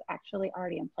was actually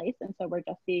already in place. And so we're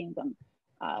just seeing them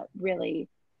really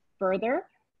further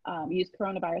use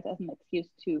coronavirus as an excuse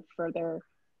to further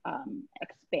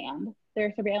expand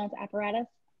their surveillance apparatus.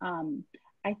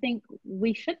 I think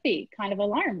we should be kind of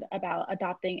alarmed about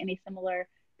adopting any similar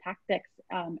tactics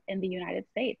in the United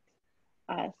States.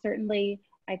 Certainly,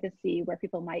 I could see where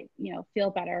people might,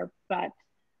 feel better, but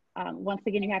once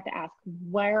again, you have to ask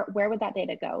where would that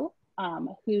data go?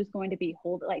 Who's going to be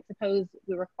like, suppose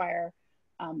we require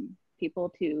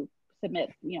people to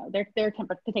submit, their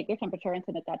to take their temperature and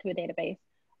submit that to a database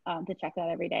to check that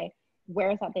every day.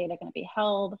 Where is that data going to be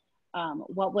held?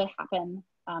 What would happen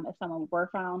if someone were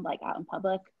found like out in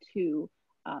public to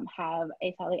have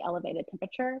a slightly elevated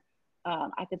temperature?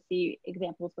 I could see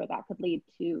examples where that could lead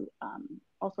to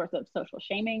all sorts of social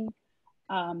shaming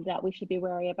that we should be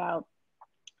wary about.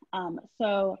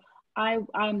 So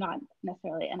I'm not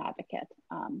necessarily an advocate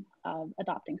of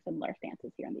adopting similar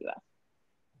stances here in the US.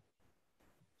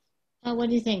 What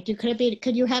do you think?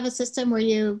 Could you have a system where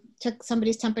you took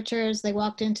somebody's temperatures, they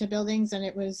walked into buildings, and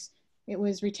it was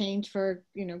retained for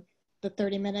the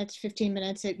 30 minutes, 15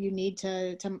 minutes that you need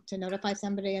to notify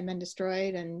somebody, and then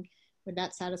destroyed? And would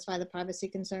that satisfy the privacy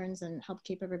concerns and help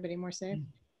keep everybody more safe?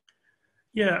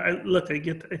 Yeah,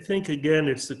 I think again,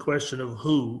 it's the question of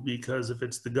who, because if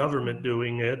it's the government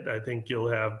doing it, I think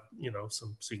you'll have,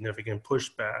 some significant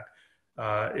pushback.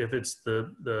 If it's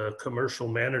the commercial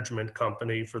management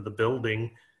company for the building,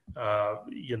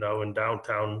 in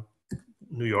downtown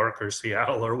New York or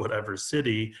Seattle or whatever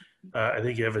city, I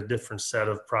think you have a different set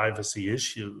of privacy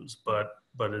issues. But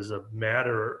as a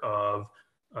matter of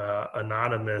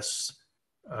anonymous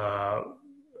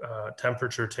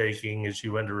temperature taking as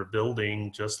you enter a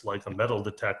building, just like a metal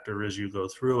detector as you go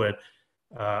through it,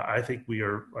 I think we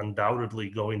are undoubtedly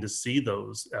going to see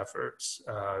those efforts.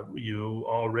 You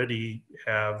already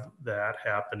have that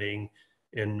happening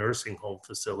in nursing home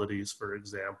facilities, for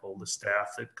example. The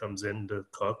staff that comes in to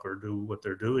cook or do what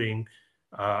they're doing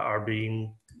are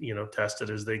being, tested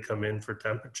as they come in for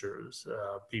temperatures.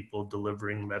 People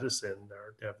delivering medicine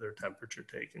have their temperature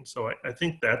taken. So I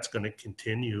think that's going to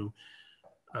continue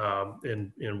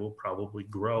and will probably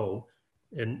grow.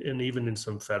 And even in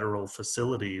some federal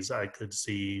facilities, I could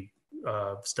see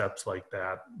steps like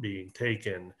that being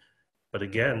taken. But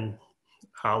again,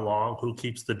 how long, who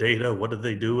keeps the data, what do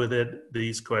they do with it?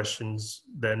 These questions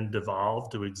then devolve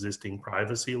to existing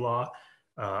privacy law.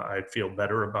 I'd feel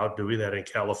better about doing that in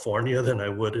California than I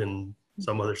would in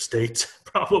some other states,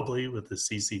 probably with the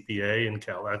CCPA and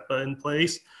CalEPA in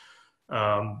place.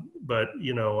 But,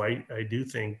 I do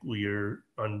think we are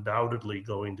undoubtedly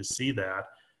going to see that.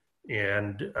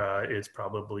 And it's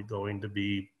probably going to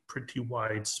be pretty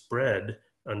widespread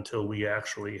until we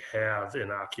actually have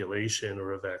inoculation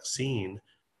or a vaccine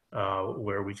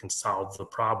where we can solve the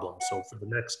problem. So for the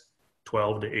next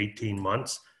 12 to 18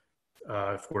 months,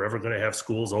 if we're ever going to have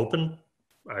schools open,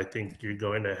 I think you're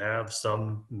going to have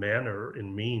some manner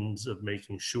and means of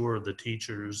making sure the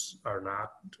teachers are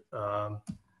not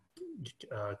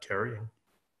carrying.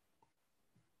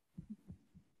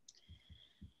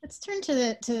 Let's turn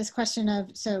to this question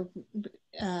of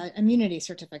immunity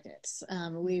certificates.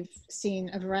 We've seen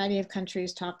a variety of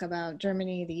countries talk about,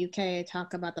 Germany, the UK,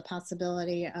 talk about the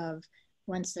possibility of,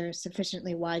 once there's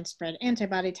sufficiently widespread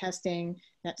antibody testing,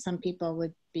 that some people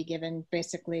would be given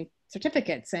basically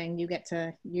certificates saying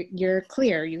you're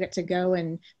clear, you get to go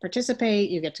and participate,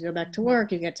 you get to go back to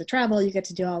work, you get to travel, you get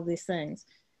to do all these things.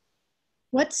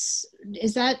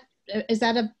 Is that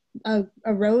a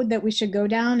road that we should go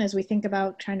down as we think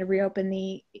about trying to reopen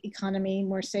the economy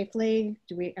more safely?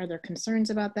 Are there concerns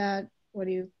about that? I'm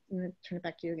going to turn it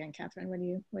back to you again, Kathryn. What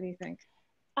do you think?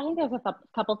 I think there's a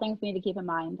couple things we need to keep in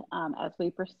mind as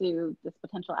we pursue this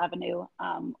potential avenue.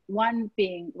 One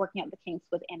being working out the kinks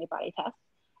with antibody tests,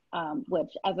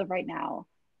 which as of right now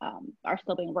are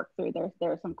still being worked through.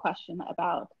 There's some question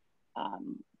about,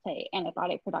 say,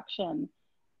 antibody production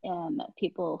in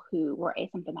people who were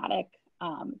asymptomatic.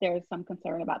 There's some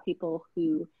concern about people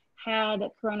who had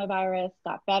coronavirus,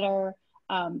 got better,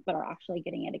 but are actually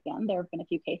getting it again. There have been a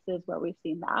few cases where we've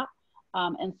seen that.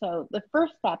 And so the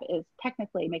first step is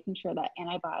technically making sure that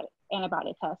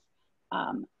antibody tests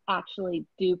actually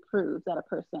do prove that a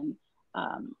person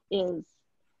is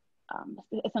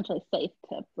essentially safe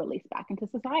to release back into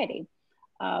society.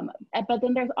 But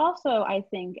then there's also, I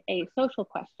think, a social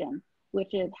question,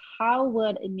 which is how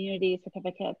would immunity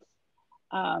certificates,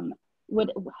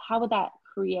 would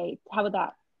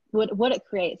it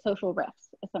create social rifts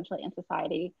essentially in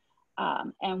society?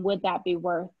 And would that be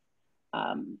worth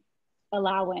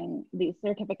allowing these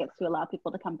certificates to allow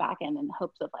people to come back in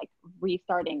hopes of like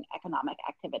restarting economic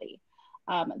activity?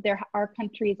 There are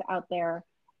countries out there,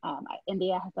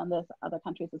 India has done this, other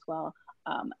countries as well,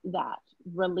 that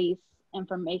release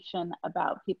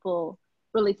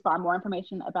far more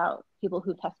information about people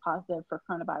who test positive for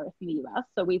coronavirus in the US.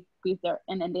 So we've there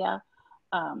in India,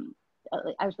 I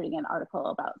was reading an article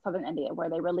about Southern India where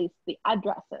they released the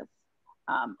addresses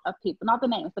of people, not the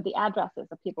names, but the addresses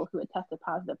of people who had tested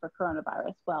positive for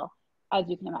coronavirus. Well, as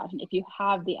you can imagine, if you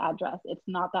have the address, it's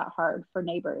not that hard for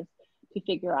neighbors to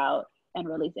figure out and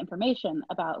release information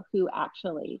about who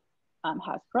actually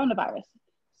has coronavirus.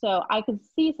 So I could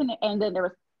see some, and then there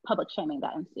was public shaming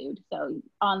that ensued. So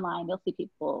online, you'll see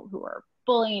people who are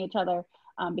bullying each other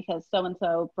because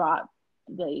so-and-so brought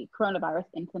the coronavirus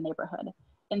into the neighborhood.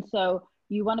 And so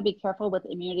you want to be careful with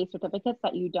immunity certificates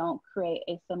that you don't create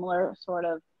a similar sort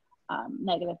of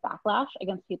negative backlash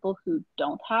against people who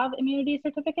don't have immunity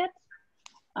certificates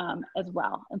as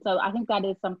well. And so I think that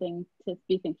is something to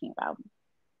be thinking about.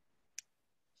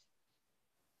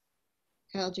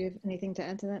 Kyle, do you have anything to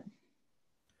add to that?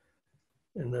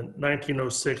 In the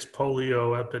 1906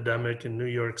 polio epidemic in New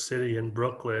York City and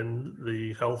Brooklyn,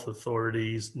 the health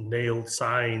authorities nailed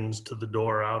signs to the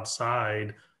door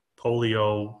outside,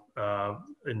 polio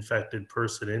infected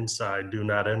person inside, do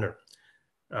not enter.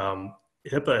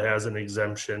 HIPAA has an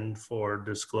exemption for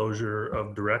disclosure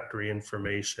of directory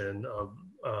information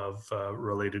of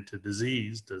related to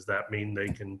disease. Does that mean they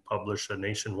can publish a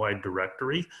nationwide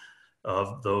directory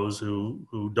of those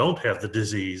who don't have the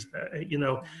disease?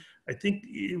 I think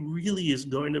it really is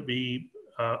going to be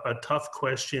a tough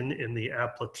question, and the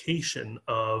application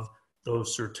of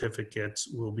those certificates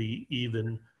will be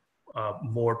even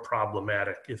more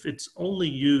problematic. If it's only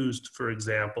used, for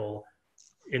example,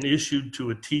 and issued to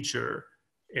a teacher,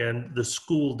 and the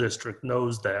school district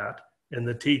knows that, and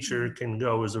the teacher can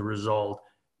go as a result,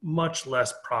 much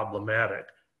less problematic.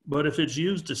 But if it's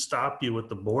used to stop you at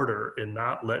the border and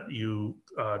not let you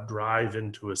drive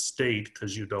into a state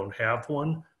because you don't have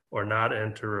one, or not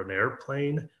enter an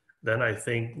airplane, then I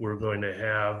think we're going to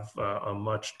have a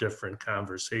much different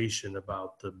conversation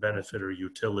about the benefit or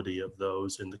utility of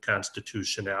those and the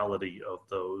constitutionality of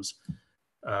those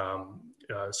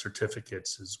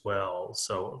certificates as well.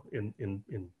 So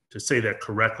to say that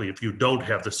correctly, if you don't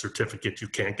have the certificate, you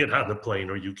can't get on the plane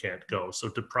or you can't go. So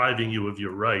depriving you of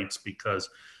your rights because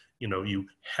you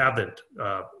haven't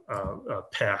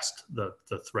passed the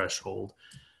threshold.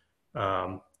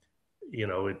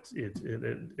 And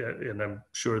I'm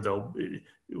sure there'll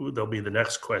be the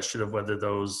next question of whether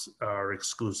those are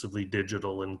exclusively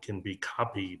digital and can be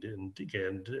copied, and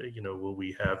will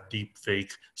we have deep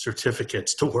fake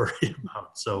certificates to worry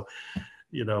about? So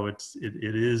you know, it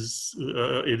is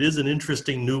an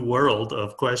interesting new world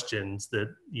of questions that,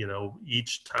 you know,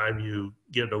 each time you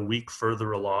get a week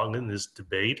further along in this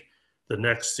debate, the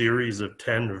next series of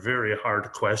 10 very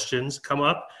hard questions come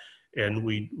up, and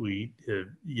we have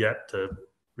yet to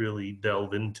really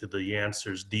delve into the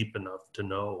answers deep enough to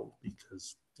know,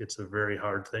 because it's a very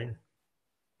hard thing.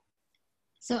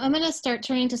 So I'm going to start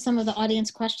turning to some of the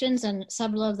audience questions, and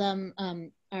several of them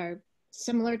are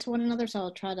similar to one another, so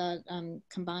I'll try to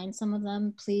combine some of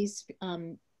them. Please,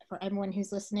 for everyone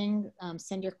who's listening,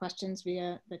 send your questions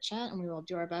via the chat, and we will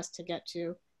do our best to get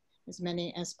to as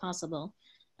many as possible.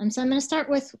 So I'm going to start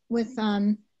with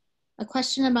a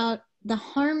question about the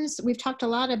harms. We've talked a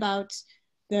lot about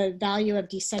the value of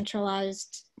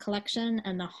decentralized collection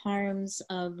and the harms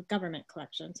of government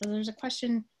collection. So there's a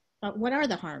question about what are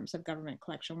the harms of government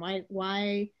collection?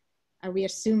 Why are we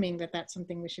assuming that that's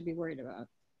something we should be worried about?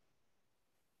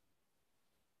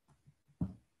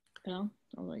 Bill,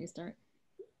 I'll let you start.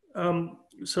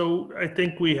 So I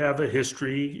think we have a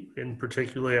history, in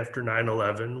particular after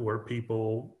 9/11, where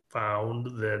people found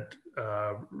that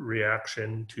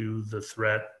reaction to the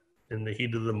threat in the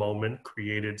heat of the moment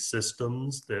created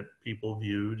systems that people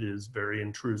viewed as very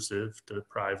intrusive to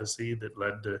privacy, that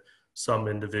led to some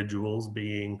individuals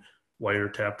being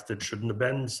wiretapped that shouldn't have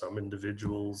been, some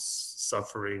individuals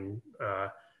suffering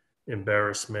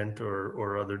embarrassment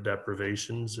or other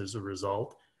deprivations as a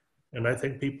result. And I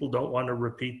think people don't want to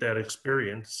repeat that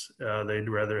experience. They'd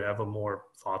rather have a more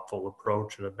thoughtful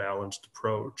approach and a balanced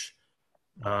approach.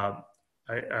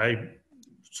 I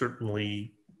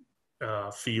certainly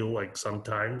feel like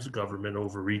sometimes government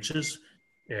overreaches,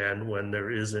 and when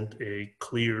there isn't a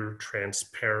clear,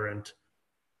 transparent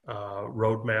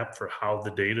roadmap for how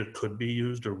the data could be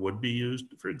used or would be used.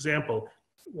 For example,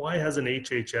 why hasn't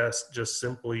HHS just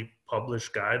simply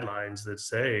published guidelines that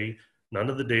say none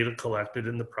of the data collected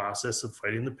in the process of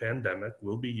fighting the pandemic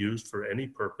will be used for any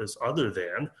purpose other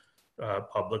than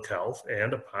public health,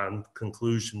 and upon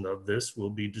conclusion of this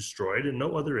will be destroyed and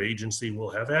no other agency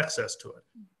will have access to it?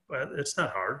 Well, it's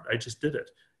not hard. I just did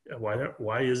it.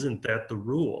 Why isn't that the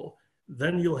rule?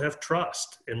 Then you'll have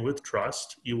trust. And with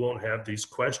trust, you won't have these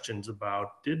questions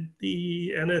about, did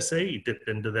the NSA dip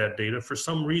into that data for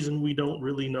some reason we don't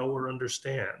really know or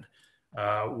understand?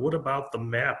 What about the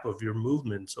map of your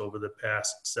movements over the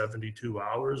past 72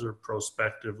 hours or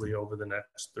prospectively over the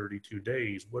next 32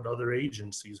 days? What other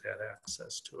agencies had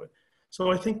access to it? So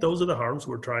I think those are the harms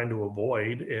we're trying to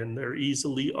avoid, and they're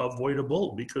easily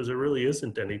avoidable because there really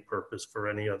isn't any purpose for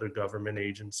any other government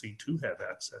agency to have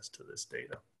access to this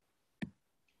data.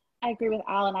 I agree with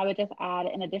Alan. I would just add,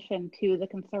 in addition to the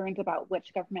concerns about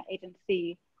which government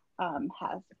agency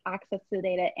has access to the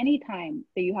data, anytime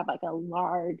that you have like a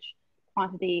large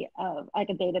quantity of like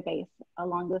a database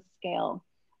along this scale,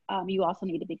 you also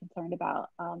need to be concerned about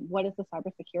what is the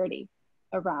cybersecurity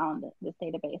around this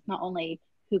database, not only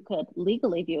who could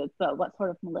legally view it, but what sort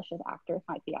of malicious actors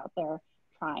might be out there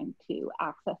trying to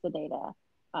access the data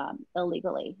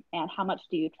illegally, and how much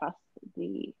do you trust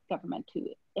the government to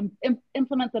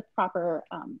implement the proper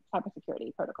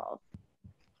cybersecurity protocols?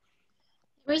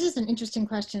 It raises an interesting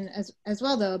question as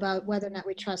well, though, about whether or not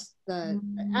we trust the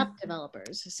app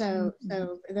developers. So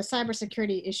the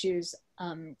cybersecurity issues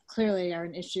clearly are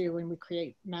an issue when we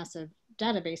create massive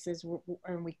databases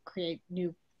and we create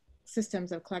new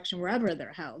systems of collection wherever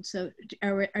they're held. So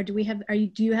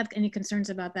do you have any concerns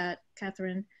about that,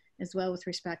 Kathryn, as well, with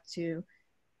respect to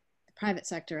the private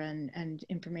sector and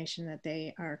information that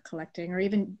they are collecting, or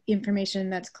even information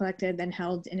that's collected and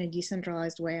held in a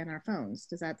decentralized way on our phones?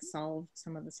 Does that solve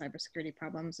some of the cybersecurity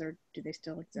problems, or do they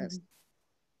still exist?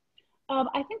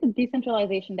 I think the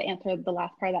decentralization, to answer the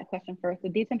last part of that question first, the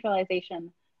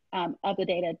decentralization of the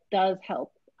data does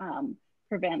help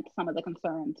prevent some of the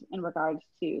concerns in regards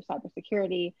to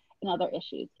cybersecurity and other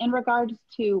issues. In regards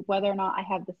to whether or not I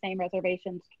have the same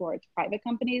reservations towards private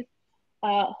companies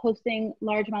hosting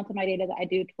large amounts of my data that I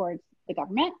do towards the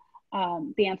government,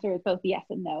 the answer is both yes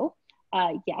and no.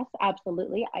 Yes,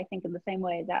 absolutely. I think in the same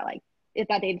way that, like, if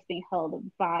that data is being held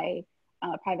by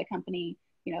a private company,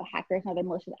 you know, hackers and other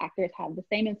malicious actors have the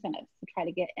same incentives to try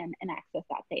to get in and access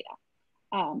that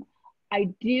data. I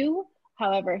do,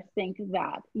 however, think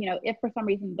that, you know, if for some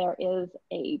reason there is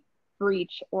a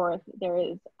breach or if there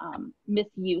is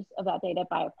misuse of that data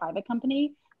by a private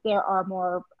company, there are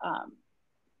more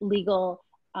legal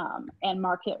and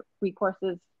market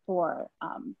recourses for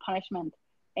punishment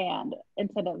and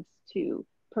incentives to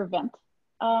prevent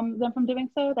them from doing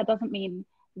so. That doesn't mean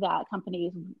that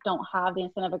companies don't have the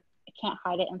incentive, can't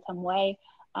hide it in some way.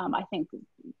 I think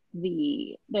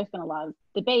there's been a lot of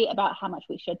debate about how much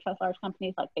we should trust large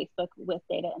companies like Facebook with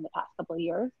data in the past couple of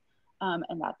years.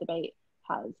 And that debate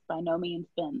has by no means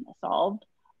been solved.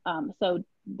 So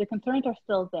the concerns are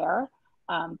still there.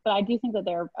 But I do think that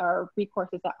there are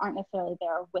recourses that aren't necessarily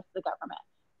there with the government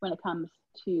when it comes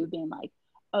to being like,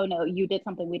 oh no, you did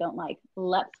something we don't like.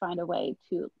 Let's find a way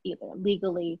to either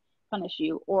legally punish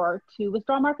you or to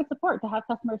withdraw market support, to have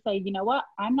customers say, you know what,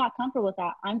 I'm not comfortable with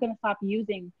that. I'm going to stop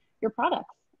using your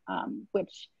products,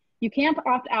 which you can't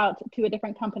opt out to a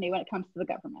different company when it comes to the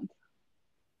government.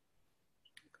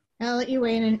 I'll let you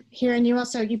weigh in here. And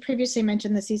you previously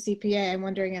mentioned the CCPA. I'm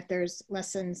wondering if there's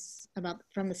lessons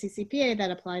from the CCPA that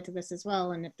apply to this as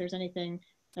well, and if there's anything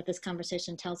that this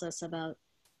conversation tells us about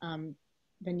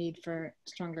the need for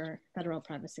stronger federal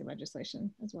privacy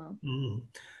legislation as well. Mm.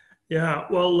 Yeah,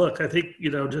 well, look, I think,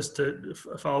 just to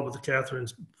follow up with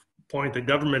Kathryn's point, the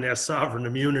government has sovereign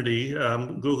immunity.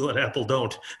 Google and Apple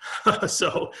don't.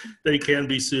 So they can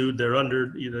be sued. They're under,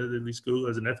 at least Google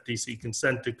has an FTC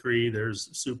consent decree.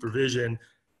 There's supervision.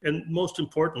 And most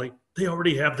importantly, they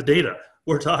already have the data.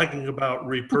 We're talking about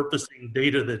repurposing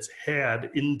data that's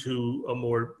had into a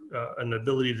more, an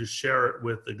ability to share it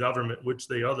with the government, which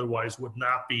they otherwise would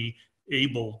not be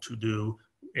able to do,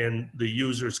 and the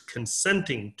users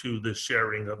consenting to the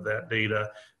sharing of that data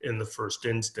in the first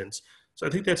instance. So I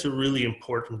think that's a really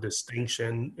important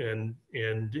distinction. And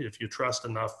if you trust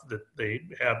enough that they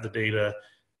have the data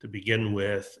to begin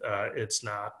with, it's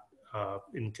not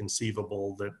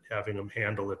inconceivable that having them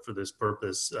handle it for this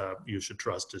purpose, you should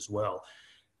trust as well.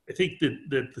 I think that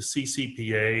the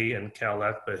CCPA and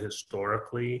CalECPA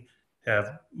historically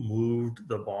have moved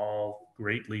the ball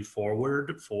greatly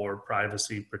forward for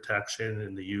privacy protection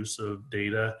and the use of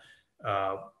data,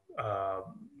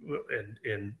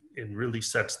 and really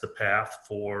sets the path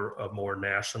for a more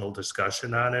national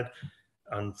discussion on it.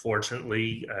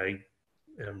 Unfortunately, I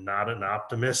am not an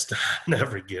optimist on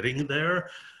ever getting there.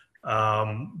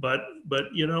 But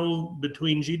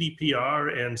between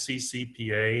GDPR and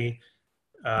CCPA,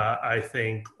 I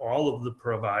think all of the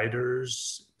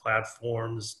providers,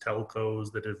 platforms,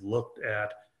 telcos that have looked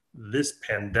at this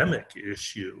pandemic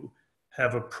issue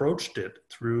have approached it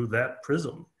through that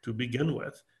prism to begin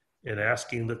with, and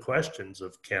asking the questions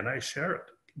of, can I share it?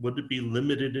 Would it be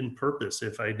limited in purpose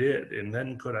if I did? And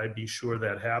then could I be sure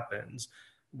that happens?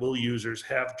 Will users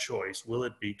have choice? Will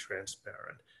it be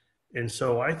transparent? And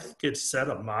so I think it's set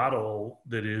a model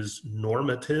that is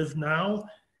normative now,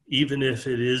 even if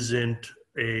it isn't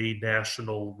a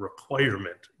national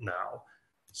requirement now.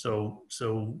 So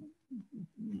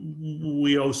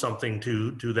we owe something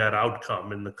to that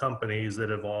outcome, and the companies that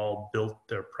have all built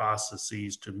their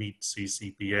processes to meet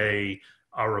CCPA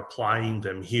are applying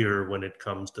them here when it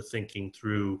comes to thinking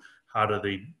through how do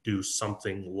they do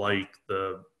something like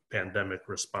the pandemic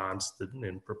response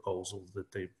and proposals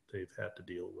that they've had to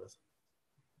deal with.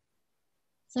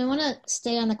 So I want to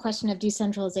stay on the question of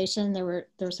decentralization. There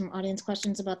were some audience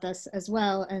questions about this as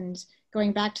well, and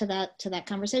going back to that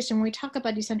conversation, when we talk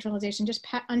about decentralization, just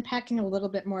unpacking a little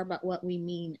bit more about what we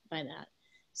mean by that.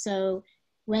 So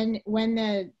when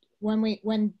the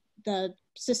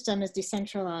system is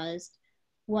decentralized,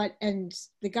 and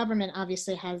the government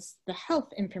obviously has the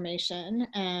health information,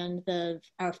 and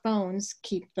our phones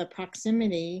keep the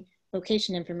proximity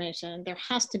location information, there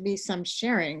has to be some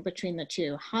sharing between the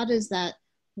two. How does that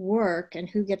work, and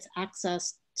who gets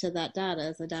access to that data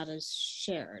as the data is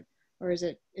shared? Or is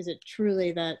it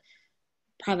truly that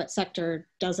private sector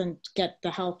doesn't get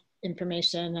the health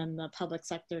information and the public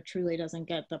sector truly doesn't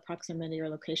get the proximity or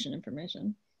location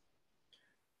information?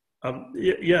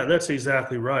 Yeah, that's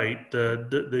exactly right.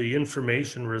 The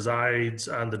information resides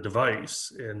on the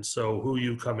device, and so who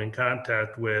you come in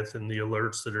contact with and the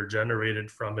alerts that are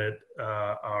generated from it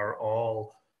are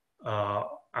all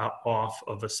off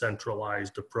of a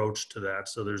centralized approach to that.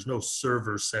 So there's no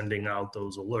server sending out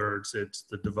those alerts. It's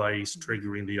the device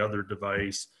triggering the other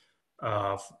device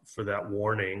for that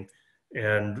warning.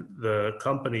 And the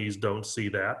companies don't see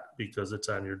that because it's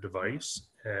on your device,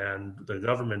 and the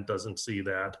government doesn't see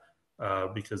that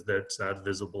because that's not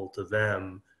visible to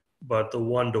them. But the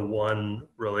one-to-one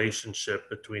relationship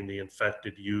between the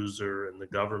infected user and the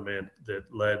government that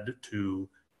led to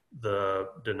the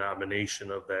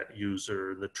denomination of that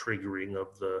user, the triggering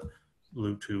of the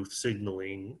Bluetooth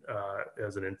signaling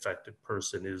as an infected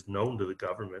person is known to the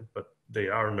government, but they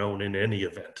are known in any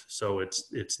event. So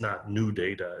it's not new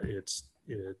data. It's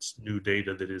new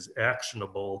data that is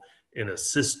actionable in a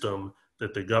system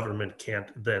that the government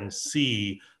can't then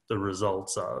see the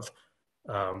results of.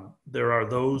 There are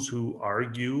those who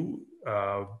argue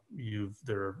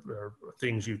there are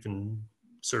things you can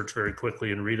search very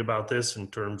quickly and read about this in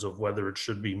terms of whether it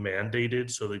should be mandated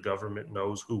so the government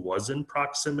knows who was in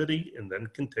proximity and then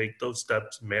can take those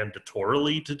steps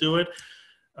mandatorily to do it.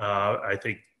 I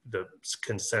think the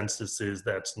consensus is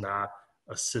that's not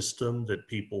a system that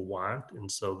people want.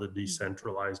 And so the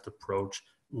decentralized approach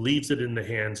leaves it in the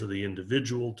hands of the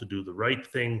individual to do the right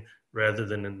thing rather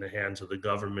than in the hands of the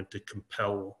government to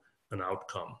compel an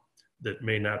outcome that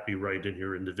may not be right in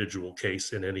your individual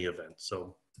case in any event.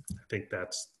 So I think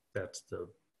that's the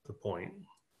point.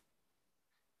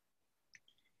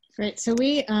 Great. So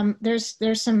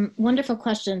there's some wonderful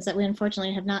questions that we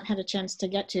unfortunately have not had a chance to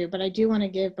get to, but I do want to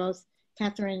give both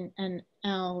Kathryn and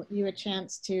Al you a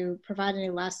chance to provide any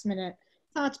last minute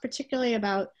thoughts, particularly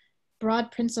about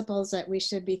broad principles that we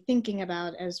should be thinking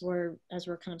about as we're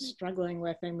kind of struggling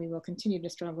with, and we will continue to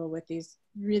struggle with these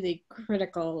really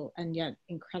critical and yet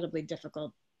incredibly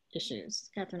difficult issues.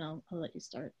 Kathryn, I'll let you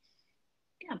start.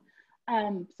 Yeah.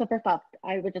 So first off,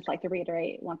 I would just like to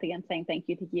reiterate once again saying thank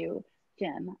you to you,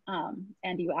 Jen,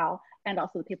 and you, Al, and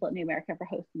also the people at New America for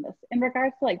hosting this. In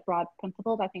regards to like broad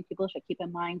principles, I think people should keep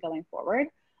in mind going forward.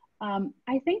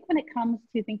 I think when it comes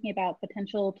to thinking about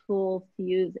potential tools to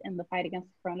use in the fight against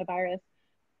coronavirus,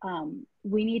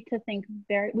 we need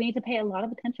to pay a lot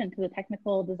of attention to the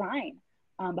technical design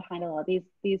behind a lot of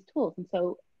these tools. And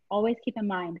so always keep in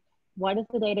mind, what is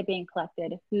the data being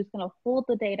collected? Who's going to hold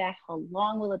the data? How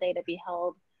long will the data be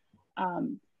held?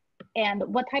 And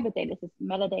what type of data? Is this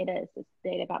metadata? Is this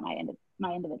data about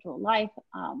my individual life?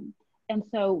 And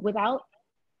so without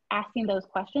asking those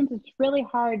questions, it's really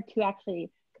hard to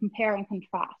actually compare and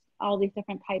contrast all these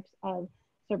different types of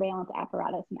surveillance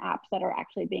apparatus and apps that are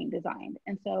actually being designed.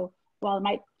 And so while it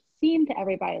might seem to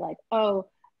everybody like, oh,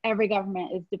 every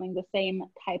government is doing the same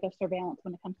type of surveillance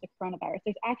when it comes to coronavirus,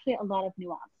 there's actually a lot of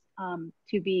nuance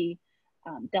to be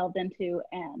delved into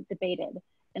and debated.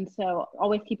 And so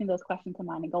always keeping those questions in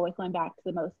mind and always going back to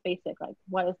the most basic, like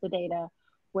what is the data,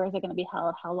 where is it going to be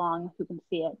held, how long, who can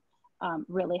see it,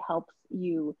 really helps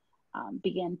you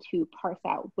begin to parse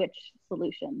out which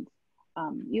solutions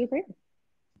you agree with.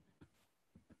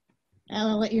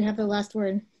 I'll let you have the last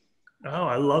word. Oh,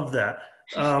 I love that.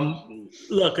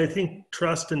 Look, I think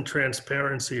trust and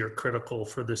transparency are critical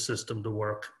for this system to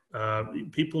work.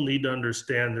 People need to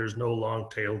understand there's no long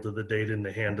tail to the data in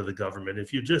the hand of the government.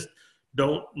 If you just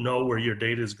don't know where your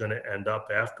data is going to end up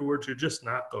afterwards, you're just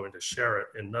not going to share it,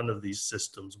 and none of these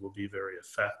systems will be very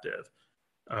effective.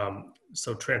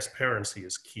 So transparency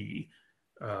is key.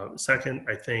 Second,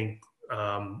 I think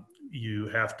you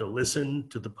have to listen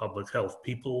to the public health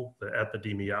people, the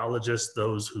epidemiologists,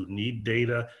 those who need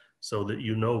data, so that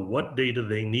you know what data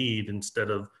they need instead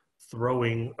of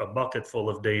throwing a bucket full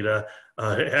of data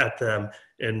at them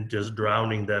and just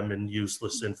drowning them in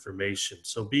useless information.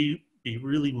 So be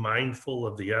really mindful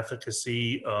of the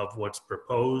efficacy of what's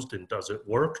proposed and does it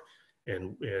work.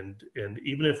 And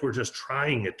even if we're just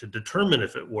trying it to determine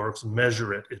if it works,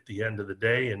 measure it at the end of the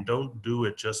day, and don't do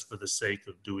it just for the sake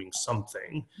of doing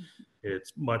something.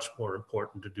 It's much more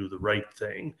important to do the right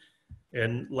thing.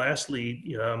 And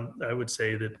lastly, I would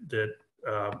say that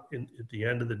at the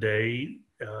end of the day,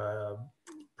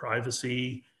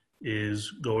 privacy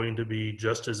is going to be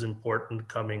just as important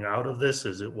coming out of this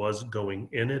as it was going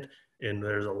in it. And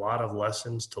there's a lot of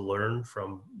lessons to learn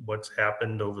from what's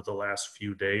happened over the last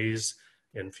few days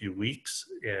and few weeks,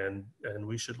 and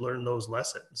we should learn those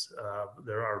lessons.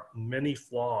 There are many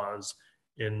flaws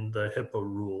in the HIPAA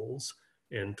rules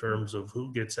in terms of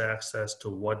who gets access to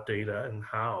what data and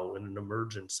how in an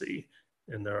emergency.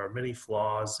 And there are many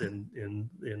flaws in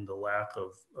the lack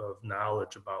of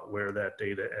knowledge about where that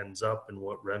data ends up and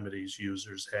what remedies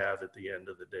users have at the end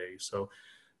of the day. So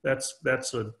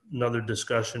that's another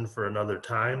discussion for another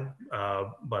time,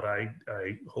 but I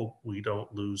hope we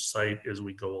don't lose sight as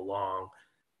we go along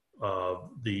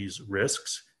of these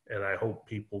risks, and I hope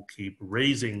people keep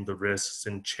raising the risks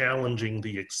and challenging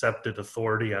the accepted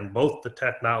authority on both the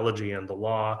technology and the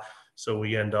law, so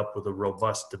we end up with a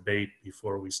robust debate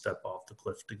before we step off the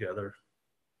cliff together.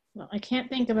 Well, I can't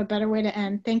think of a better way to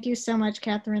end. Thank you so much,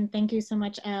 Kathryn. Thank you so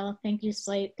much, Al. Thank you,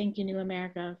 Slate. Thank you, New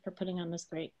America, for putting on this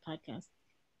great podcast.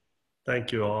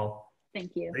 Thank you all.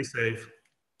 Thank you. Stay safe.